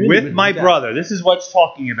I 与 am 你 with 们 my 同在， brother. This is what's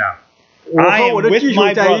talking about. 我 I 和 am 我的 with 弟兄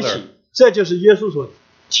my 在一 brother. 起，这就是耶稣所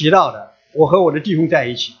提到的。我和我的弟兄在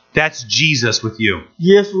一起， That's Jesus with you.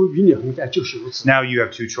 耶稣与你同在，就是如此。 Now you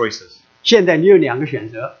have two choices. 现在你有两个选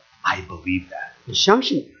择， I believe that. 你相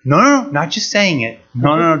信， No, not just saying it.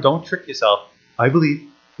 No, don't trick yourself. I believe.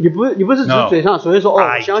 你不是只 No. 嘴上所以说哦，我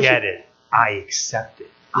I 相信， get it. I accept it.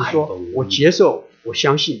 你 I 说 believe. 我接受，我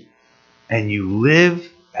相信， And you live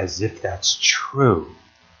as if that's true.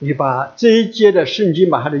 你把这一节的圣经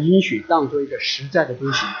把它的应许当做一个实在的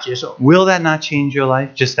东西接受， Will that not change your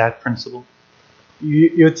life? Just that principle?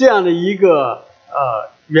 有这样的一个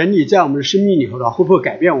原理在我们的生命里头的话，会不会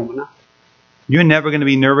改变我们呢？ You're never going to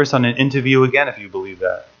be nervous on an interview again if you believe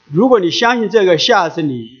that. 如果你相信这个，下次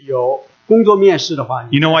你有工作面试的话，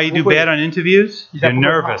 You know why you do 不会 bad on interviews? Is that You're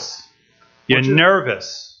nervous. You're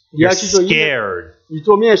nervous. You're 你要去做 scared. 你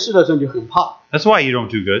做面试的时候你就很怕， That's why you don't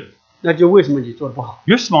do good. 那就为什么你做的不好？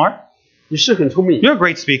 You're smart. 你是很聪明， You're a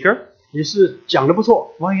great speaker. 你是讲的不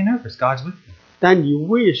错， Why are you nervous? God's with you. 但你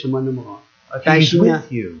为什么那么担 He's 心呢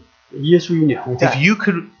with？you. 耶稣与你同 If 在。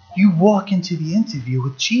 you walk into the interview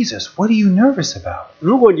with Jesus, what are you nervous about?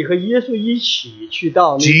 如果你和耶稣一起去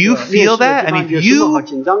到那 Do you 个面 feel 试的 that? 地 I 方， mean, 有 if 什么好 you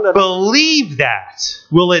紧张的呢？ believe that,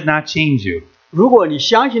 will it not change you? 如果你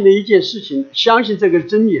相信的一件事情，相信这个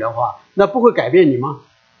真理的话，那不会改变你吗？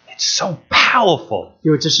 It's so powerful.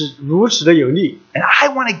 因为这是如此的有力。 And I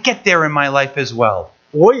want to get there in my life as well.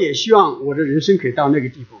 我也希望我的人生可以到那个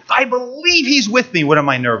地步。 If I believe He's with me, what am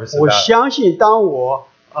I nervous 我 about? 相信当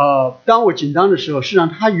我紧张的时候，事实上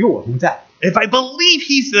他与我同在。 If I believe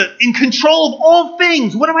He's in control of all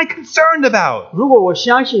things, what am I concerned about? 如果我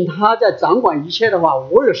相信他在掌管一切的话，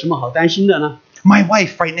我有什么好担心的呢？ My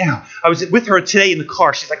wife right now, I was with her today in the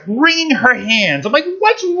car. She's like wringing her hands. I'm like,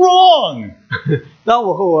 what's wrong? 当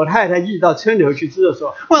我和我太太一起到车里头去吃的时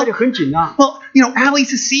候，她就很紧张。 Well, you know,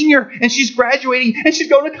 Allie's a senior and she's graduating and she's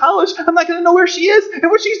going to college. I'm not going to know where she is and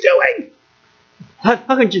what she's doing.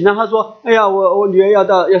 她很紧张，她说：“哎呀，我女儿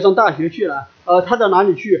要上大学去了，她到哪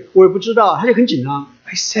里去我也不知道。”她就很紧张。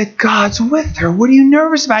 I said, God's with her. What are you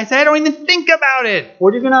nervous about? I said, I don't even think about it.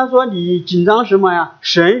 我就跟她说：“你紧张什么呀？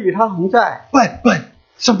神与她同在。” But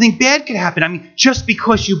something bad could happen. I mean, just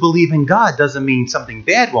because you believe in God doesn't mean something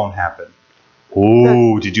bad won't happen.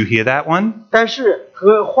 Oh, did you hear that one? 但是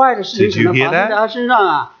和坏的事情 Did 可 you 能 hear 发生在她身上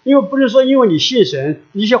啊，因为不是说因为你信神，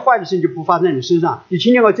一些坏的事情就不发生在你身上。你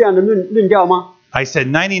听见过这样的论调吗？ I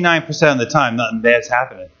said 99% of the time, nothing bad's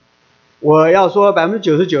happening. 我要说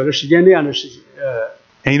99%的时间那样的事情，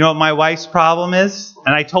 And you know what my wife's problem is?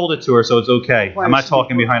 And I told it to her, so it's okay. I'm not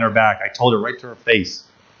talking behind her back. I told her right to her face.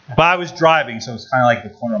 But I was driving, so it's kind of like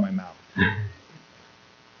the corner of my mouth.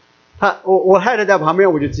 我太太在旁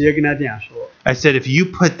边，我就直接跟她这样说。 I said, if you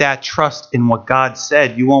put that trust in what God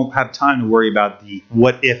said, you won't have time to worry about the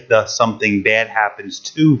what if the something bad happens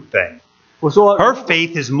to thing. 我说 Her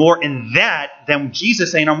faith is more in that than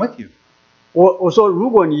Jesus saying, I'm with you. 我说，如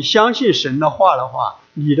果你相信神的话的话，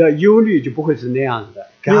你的忧虑就不会是那样子的。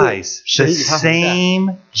 Guys, 神 the 与他同在。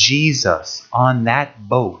 same Jesus on that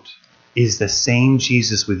boat is the same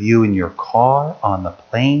Jesus with you in your car, on the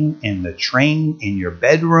plane, in the train, in your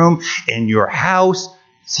bedroom, in your house.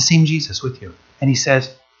 It's the same Jesus with you. And he says,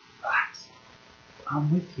 relax,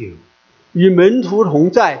 I'm with you. 与门徒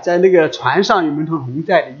同在，在那个船上与门徒同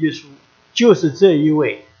在的耶稣，就是这一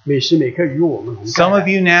位每时每刻与我们同在 Some 的。 of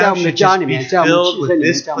you 在 now 我们的 should 家 just 里 be 面，在我们 filled 汽车 with 里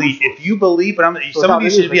面， this 在我们 plea. If you believe, but some 所到 of 的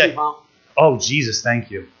you 任 should 何 be 地 like, 方。 oh, Jesus, thank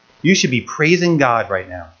you. You should be praising God right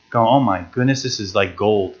now. Going, oh my goodness, this is like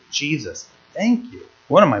gold. Jesus, thank you.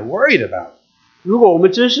 What am I worried about? 如果我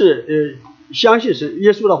们真是相信神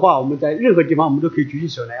耶稣的话，我们在任何地方我们都可以举起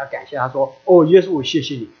手来，要感谢他说：“哦，耶稣，我谢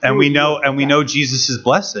谢你。” And we know Jesus'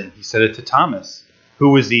 blessing. He said it to Thomas,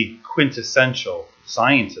 who was the quintessential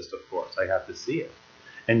scientist, of course. I have to see it.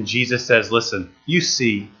 And Jesus says, listen,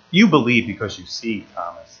 you believe because you see,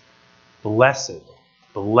 Thomas. Blessed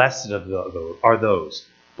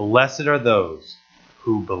are those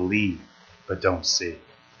who believe but don't see.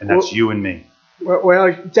 And that's you and me. 我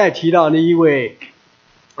要再提到那一位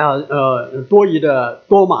多疑的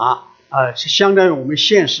多马是相当于我们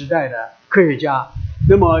现时代的科学家。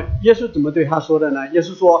那么耶稣怎么对他说的呢？耶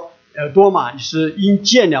稣说：“多马，你是因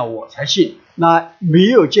见了我才信，那没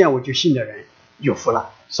有见我就信的人有福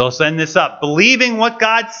了。” So send this up. Believing what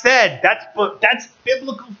God said. That's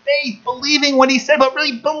biblical faith. Believing what he said, but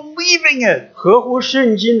really believing it. 合乎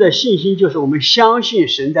圣经的信心就是我们相信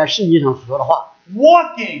神在圣经上所说的话。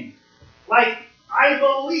 Walking like I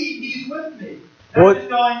believe he's with me. Not just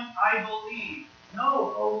going, I believe.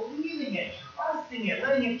 No, believing it, trusting it,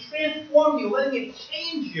 letting it transform you, letting it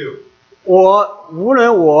change you. 我无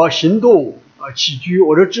论我行动起居，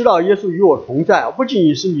我都知道耶稣与我同在，不仅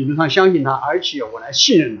仅是理论上相信他，而且我来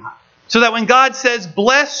信任他。 So that when God says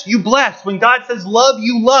bless, you bless. When God says love,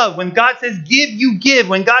 you love. When God says give, you give.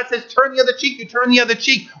 When God says turn the other cheek, you turn the other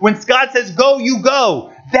cheek. When God says go, you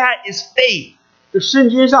go. That is faith. 这圣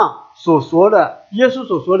经上所说的，耶稣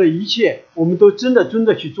所说的一切，我们都真的遵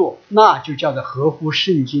着去做，那就叫做合乎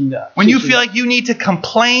圣经的。 When you feel like you need to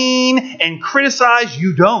complain and criticize,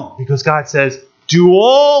 you don't, because God says, do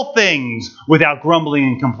all things without grumbling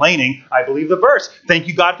and complaining. I believe the verse. Thank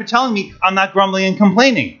you, God, for telling me I'm not grumbling and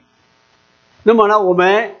complaining. 那么呢，我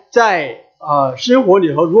们在生活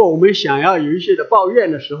里头，如果我们想要有一些的抱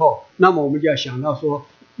怨的时候，那么我们就要想到说，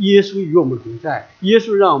耶稣与我们同在，耶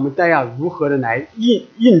稣让我们大家如何的来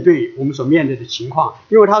应对我们所面对的情况，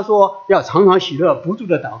因为他说要常常喜乐，不住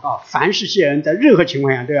的祷告，凡事谢恩，在任何情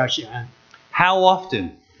况下都要谢恩。 How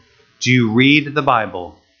often do you read the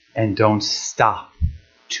Bible and don't stop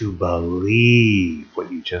to believe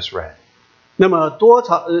what you just read? 那么多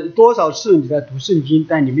少次你在读圣经，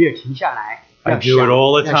但你没有停下来， I do it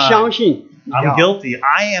all the 要 time. 相信， I'm guilty.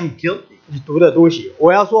 I am guilty. 你读的东西。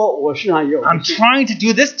我要说，我时常也有。 I'm trying to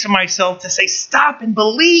do this to myself to say, stop and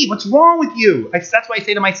believe. What's wrong with you? That's what I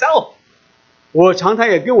say to myself. 我常常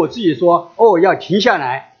也跟我自己说，要停下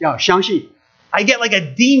来，要相信。 I get like a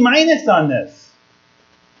D- on this.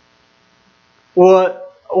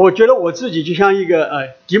 我觉得我自己就像一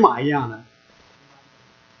个迪马一样的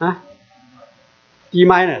，D-，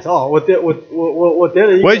我得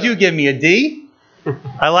了一个。 What did you give me, a D?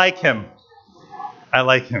 I like him. I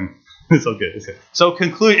like him. It's so good. It's good. So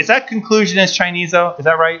is that conclusion is Chinese though? Is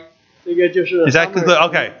that right? 这个就是。 Is that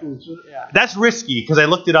okay? 组织呀。 That's risky because I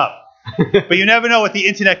looked it up. But you never know what the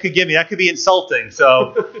internet could give me. That could be insulting.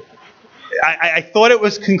 So I thought it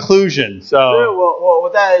was conclusion. 所以 So 我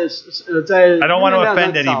在 I don't want to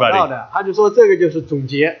offend anybody. 找到的，他就说这个就是总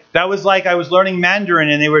结。 that was like I was learning Mandarin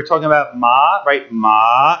and they were talking about ma, right?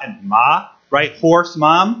 Ma and ma, right? Horse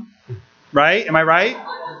mom, right? Am I right?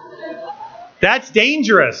 That's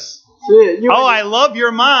dangerous. 所以因为 Oh, I love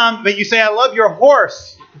your mom, but you say I love your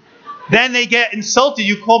horse. Then they get insulted.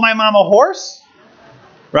 You call my mom a horse?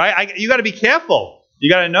 Right? You got to be careful. You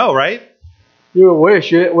got to know, right? 因为我也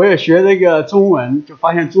学这个中文，就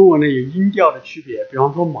发现中文呢有音调的区别，比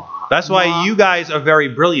方说马。 That's why you guys are very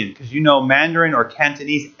brilliant, because you know Mandarin or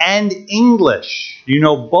Cantonese and English. You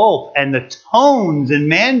know both. And the tones in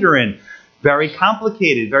Mandarin, very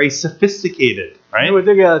complicated, very sophisticated, 因为 right?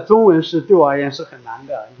 这个中文是对我而言是很难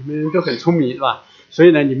的，你们都很聪明，是吧？所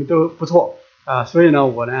以呢，你们都不错啊。所以呢，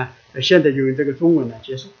我呢现在就用这个中文来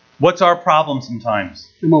接受。 What's our problem sometimes?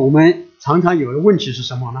 那么我们常常有的问题是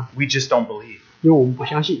什么呢？ We just don't believe. 因为我们不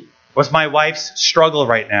相信。 What's my wife's struggle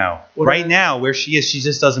right now? Right now, where she is, she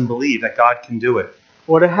just doesn't believe that God can do it.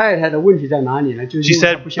 我的太太的问题在哪里呢？就是 She 因为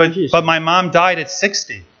她 said, 不相信 but my mom died at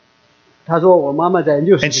 60. 她说我妈妈在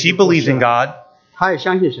60 And 岁 she 就过世 believes in 了 God. 她也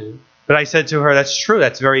相信神。 But I said to her, that's true.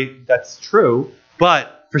 That's true. But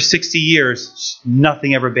for 60 years,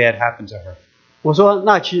 nothing ever bad happened to her. 我说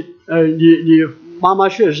那你妈妈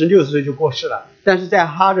确实是60岁就过世了，但是在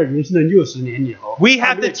她的人生的60年里头， We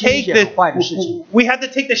她 have 没 to 有经历一 take 些很坏的事情。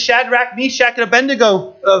 the Shadrach, Meshach, and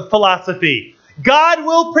Abednego philosophy. God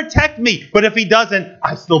will protect me, but if He doesn't,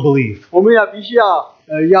 I still believe. 我们必须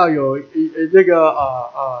要有这个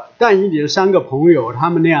但以理的3个朋友他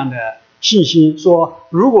们那样的信心，说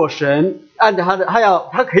如果神按照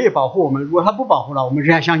他可以保护我们，如果他不保护了，我们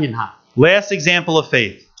仍然相信他。 Last example of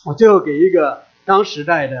faith. 我最后给一个当时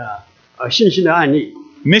代的信心的案例。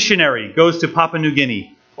 Missionary goes to Papua New Guinea.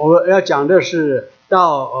 我要讲的是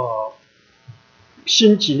到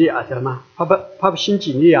新几内亚什么帕新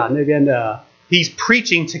几内亚那边的。 He's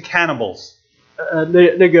preaching to cannibals.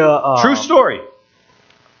 那个True story.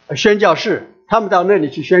 宣教士，他们到那里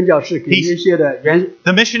去宣教士，给那些的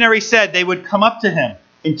The missionary said they would come up to him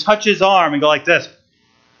and touch his arm and go like this.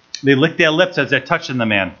 They lick their lips as they're touching the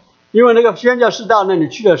man. 因为那个宣教士到那里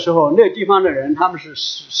去的时候，那个地方的人他们是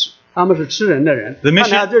吃人的人，看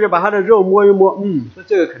他就是把他的肉摸一摸，说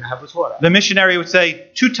这个可能还不错的。 The missionary would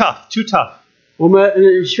say, too tough, too tough. 我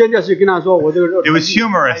们宣教士跟他说，我这个肉。 It was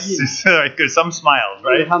humorous. Some smiles,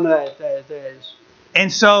 right? 他们在。And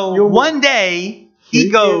so one day he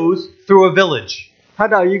goes through a village. 他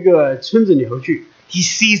到一个村子里头去。 He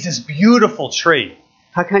sees this beautiful tree.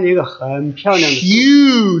 他看见一个很漂亮的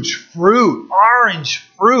huge fruit, orange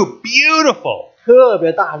fruit, beautiful. 特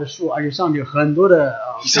别大的树，而且上面有很多的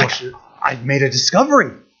果实。I've made a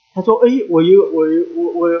discovery. 他说：“我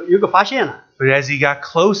有个发现了。” But as he got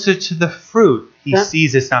closer to the fruit, he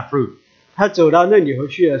sees it's not fruit. 他走到那里头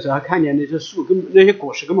去的时候，他看见那些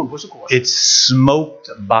果实根本不是果实。It's smoked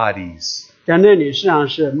bodies. 在那里实际上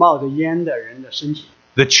是冒着烟的人的身体。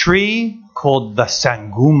The tree called the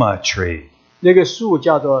Sanguma tree. 那个树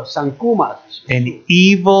叫做 Sanguma. An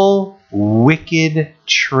evil, wicked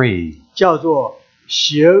tree. 叫做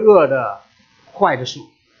邪恶的坏的树。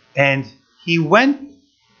 And he went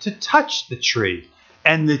to touch the tree.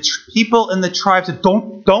 And the people in the tribe said,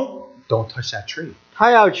 don't touch that tree.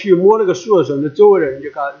 他要去摸那个树的时候，那周围的人就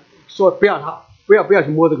告说不要去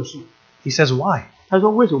摸这个树。 He says, why? 他说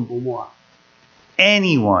为什么不摸啊？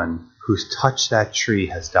 Anyone who's touched that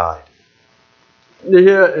tree has died. 那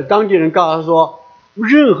些当地人告诉他说，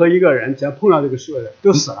任何一个人只要碰到这个树的人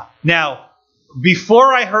都死了。 Now,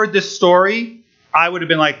 before I heard this story, I would have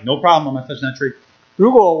been like, no problem, I'm not touching that tree.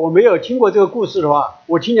 如果我没有听过这个故事的话，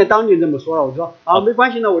我听见当地人这么说了，我说没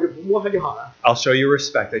关系，那我就不摸它就好了。 I'll show you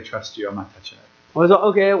respect. I trust you. I'm not touching it. 我说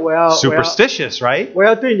OK， 我要 Superstitious, right? 我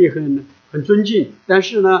要对你很尊敬，但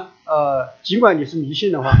是呢，尽管你是迷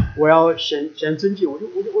信的话，我要显尊敬，我就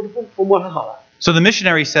不摸它好了。 So the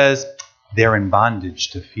missionary says, they're in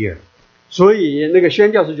bondage to fear. 所以那个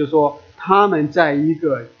宣教士就说，他们在一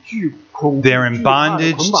个惧怕 They're in 的捆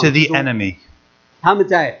bondage 绑 to 之 the 中， enemy. 他们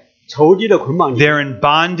在仇敌的捆绑里， They're in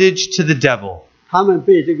bondage to the devil. 他们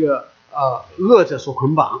被这个恶者所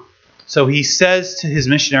捆绑。 So he says to his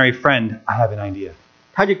missionary friend, I have an idea.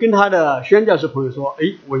 他就跟他的宣教士朋友说：“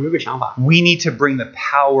哎，我有一个想法， We need to bring the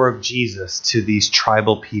power of Jesus to these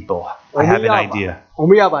tribal people. 我 I 们 have an idea.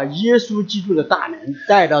 要把耶稣基督的大能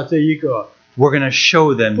带到这一个， We're going to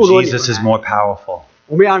show them 不罗你们 Jesus is 来。 more powerful.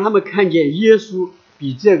 我们要让他们看见耶稣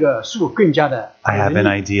比这个树更加的 I have 能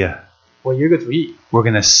an 力。 idea. 我有一个主意， We're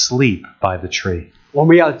going to sleep by the tree. 我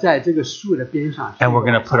们要在这个树的边上， And we're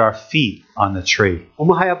going to put our feet on the tree. 我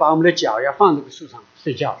们还要把我们的脚要放这个树上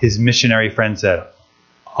睡觉。 His missionary friend said,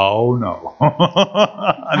 Oh no.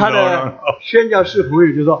 他 no, no, 的 no. 宣教士朋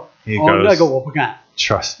友就说：“ He 哦， goes- 那个我不干。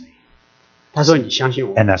 Trust me. ”他说：“你相信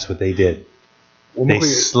我， And that's what they did. 我们 They 会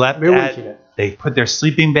slept 没问题的。 they put their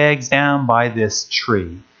sleeping bags down by this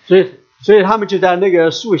tree. ”所以他们就在那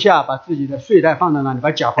个树下把自己的睡袋放在那里，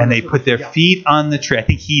把脚放 And 在 they 树上 put their 睡觉。 feet on the tree. I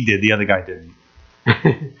think he did. The other guy didn't.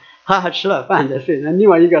 他还吃了饭再睡，那另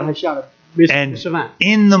外一个他下了没 And 吃饭。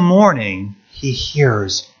 in the morning, he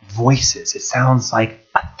hears voices. It sounds like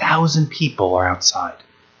 1,000 people are outside.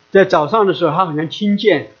 在早上的时候，他好像听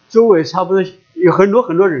见周围差不多有很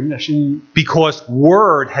多人的声音， Because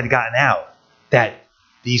word had gotten out that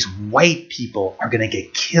these white people are going to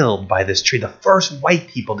get killed by this tree. The first white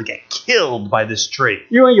people to get killed by this tree.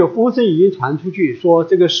 因为有风声已经传出去，说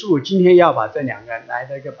这个树今天要把这两个来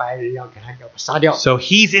的一个白人要给他杀掉， So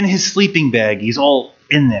he's in his sleeping bag. He's all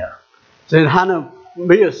in there. 所以他呢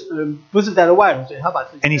没有不是在这外头，所以他把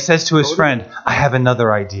自己 And he says to his friend, I have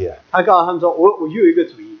another idea. 他告诉他们说，我又有一个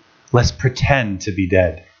主意， Let's pretend to be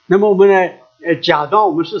dead. 那么我们呢假装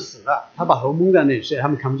我们是死的，他把头蒙在那里，所以他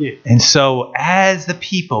们看不见。 And so as the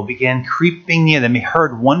people began creeping near them, they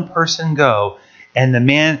heard one person go, and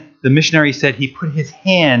the missionary said he put his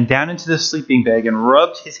hand down into the sleeping bag and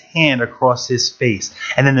rubbed his hand across his face.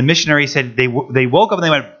 And then the missionary said they woke up and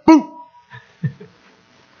they went, boom!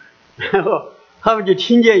 然后他们就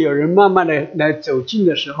听见有人慢慢的来走近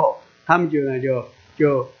的时候，他们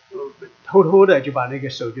就偷偷的就把那个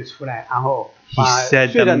手就出来，然后把 He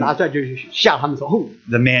said 睡袋拿出来就吓他们说轰。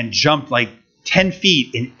 The man jumped like 10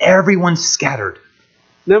 feet and everyone scattered.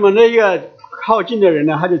 那么那个靠近的人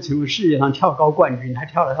呢，他就成为世界上跳高冠军，他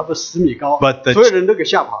跳了差不多10米高， But the- 所有人都给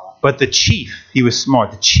吓跑了。 But the chief, he was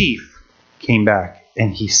smart. The chief came back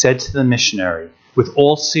and he said to the missionary, with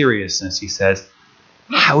all seriousness, he says,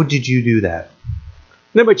 How did you do that?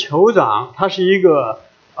 那么酋长他是一个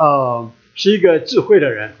智慧的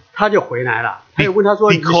人，他就回来了，他就问他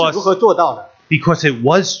说：“你是 Because- 如何做到的？” Because it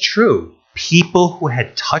was true. People who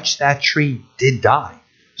had touched that tree did die.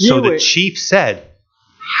 So the Anyway- chief said,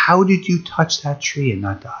 How did you touch that tree and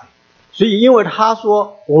not die? 所以，因为他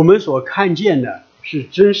说我们所看见的是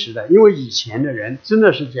真实的，因为以前的人真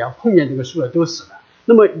的是只要碰见这个树的都死了。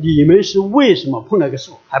那么你们是为什么碰那个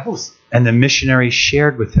树还不死？ And the missionary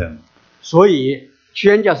shared with him 所以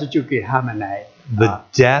宣教士就给他们来 the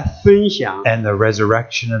death 分享 and the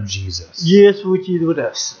resurrection of Jesus. 耶稣基督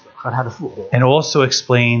的死和他的复活， And also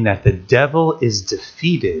explain that the devil is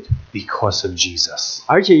defeated because of Jesus.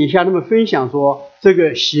 而且也向他们分享说，这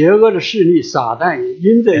个邪恶的势力撒旦也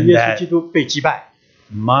因着耶稣基督被击败，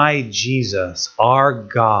 My Jesus, our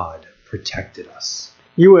God, protected us.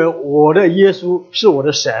 因为我的耶稣是我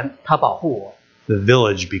的神，他保护我。 The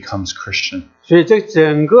village becomes Christian. 所以这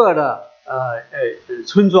整个的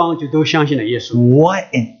村庄就都相信了耶稣， What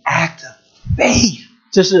an act of faith!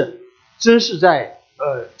 这是真是在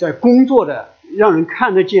工作的让人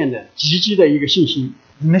看得见的积极的一个信心。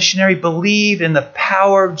 The missionary believed in the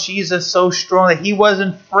power of Jesus so strong that he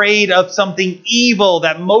wasn't afraid of something evil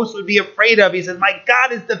that most would be afraid of. He said, My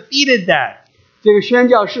God has defeated that. 这个宣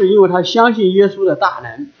教士因为他相信耶稣的大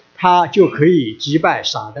能，他就可以击败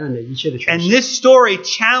撒旦的一切的权 And 势。 this story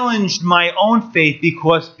challenged my own faith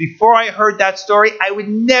because before I heard that story, I would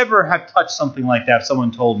never have touched something like that if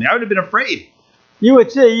someone told me. I would have been afraid. 因为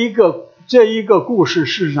这一个故事，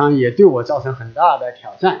事实上也对我造成很大的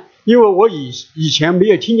挑战。因为我以前没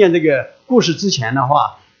有听见这个故事之前的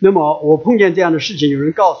话，那么我碰见这样的事情，有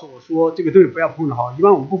人告诉我说这个东西不要碰的话，一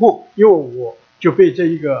般我不碰，因为我就被这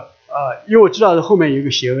一个因为我知道后面有一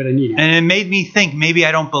个邪恶的力量。 And it made me think maybe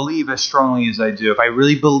I don't believe as strongly as I do. If I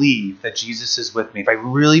really believe that Jesus is with me, if I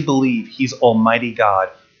really believe He's Almighty God,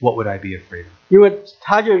 what would I be afraid of? 因为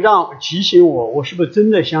他就提醒我，我是不是真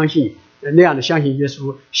的相信那样的相信耶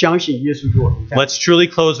稣，相信耶稣与我同在。 Let's truly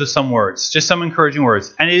close with some words, just some encouraging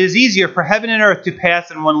words. And it is easier for heaven and earth to pass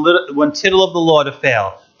than one tittle of the law to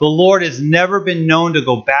fail. The Lord has never been known to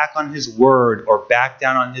go back on His word or back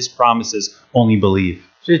down on His promises. Only believe.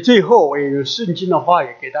 所以最后我也用圣经的话语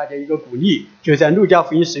给大家一个鼓励，就在路加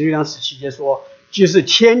福音16章17节说，就是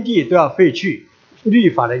天地都要废去，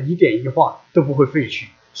律法的一点一画都不会废去。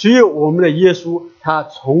所以我们的耶稣他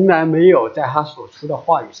从来没有在他所出的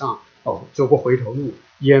话语上走过回头路，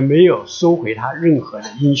也没有收回他任何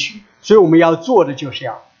的应许。所以我们要做的就是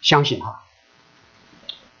要相信他。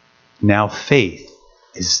 Now faith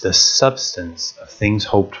is the substance of things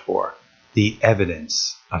hoped for, the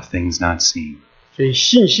evidence of things not seen. 所以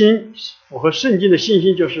信心符合圣经的信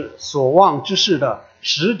心，就是所望之事的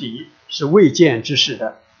实底，是未见之事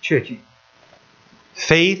的确据。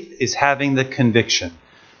 Faith is having the conviction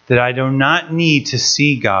that I do not need to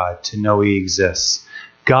see God to know He exists.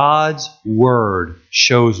 God's word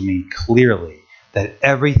shows me clearly that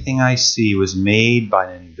everything I see was made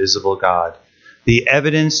by an invisible God. The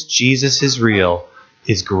evidence Jesus is real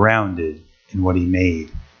is grounded in what He made.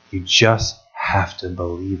 You just have to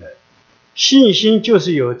believe it. 信心就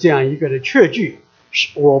是有这样一个的确据，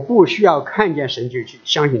我不需要看见神就去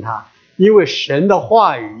相信他，因为神的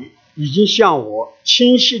话语已经向我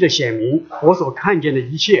清晰的显明，我所看见的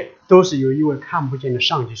一切都是由一位看不见的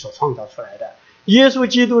上帝所创造出来的。耶稣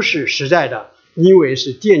基督是实在的，因为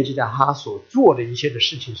是奠基在他所做的一切的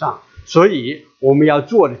事情上，所以我们要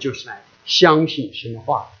做的就是来相信神的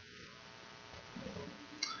话。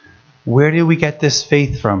 Where did we get this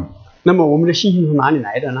faith from? 那么我们的信心从哪里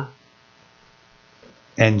来的呢？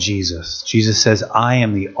 And Jesus. Jesus says, I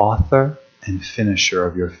am the author and finisher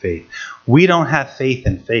of your faith. We don't have faith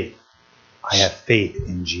in faith. I have faith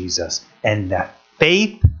in Jesus. And that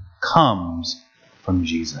faith comes from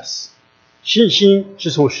Jesus. 信心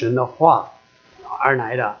是从神的话而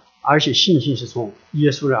来的，而且信心是从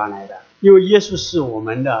耶稣而来的，因为耶稣是我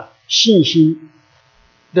们的信心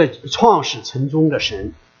的创始成终的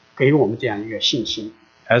神，给我们这样一个信心。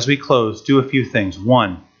 As we close, do a few things.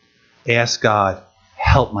 One, ask God,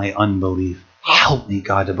 help my unbelief. Help me,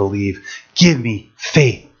 God, to believe. Give me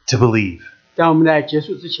faith to believe. 在我们在结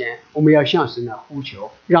束之前，我们要向神来呼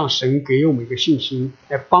求，让神给我们一个信心，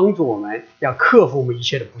来帮助我们，要克服我们一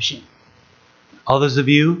切的不幸。 Others of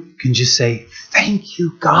you can just say, thank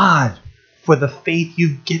you, God, for the faith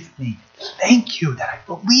you've given me. Thank you that I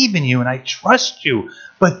believe in you and I trust you,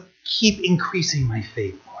 but keep increasing my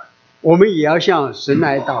faith, Lord. 我们也要向神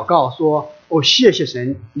来祷告说，谢谢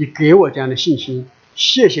神，你给我这样的信心，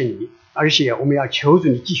谢谢你，而且我们要求主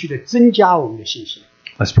你继续的增加我们的信心。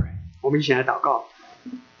 Let's pray. 我们一起来祷告。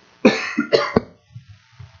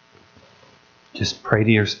 Just pray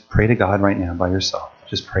to God right now by yourself.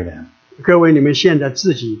 Just pray to Him. 各位，你们现在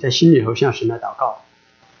自己在心里头向神来祷告。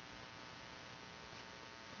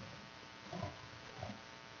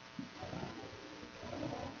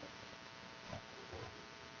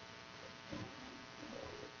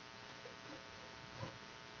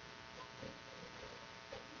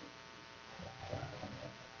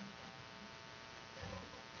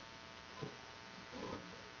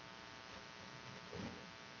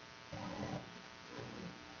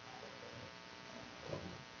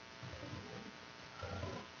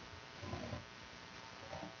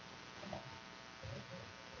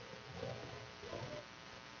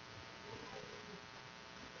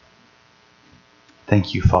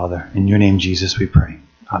Thank you, Father. In your name, Jesus, we pray.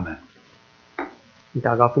 Amen.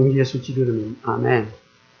 祷告奉耶稣基督的名，阿门。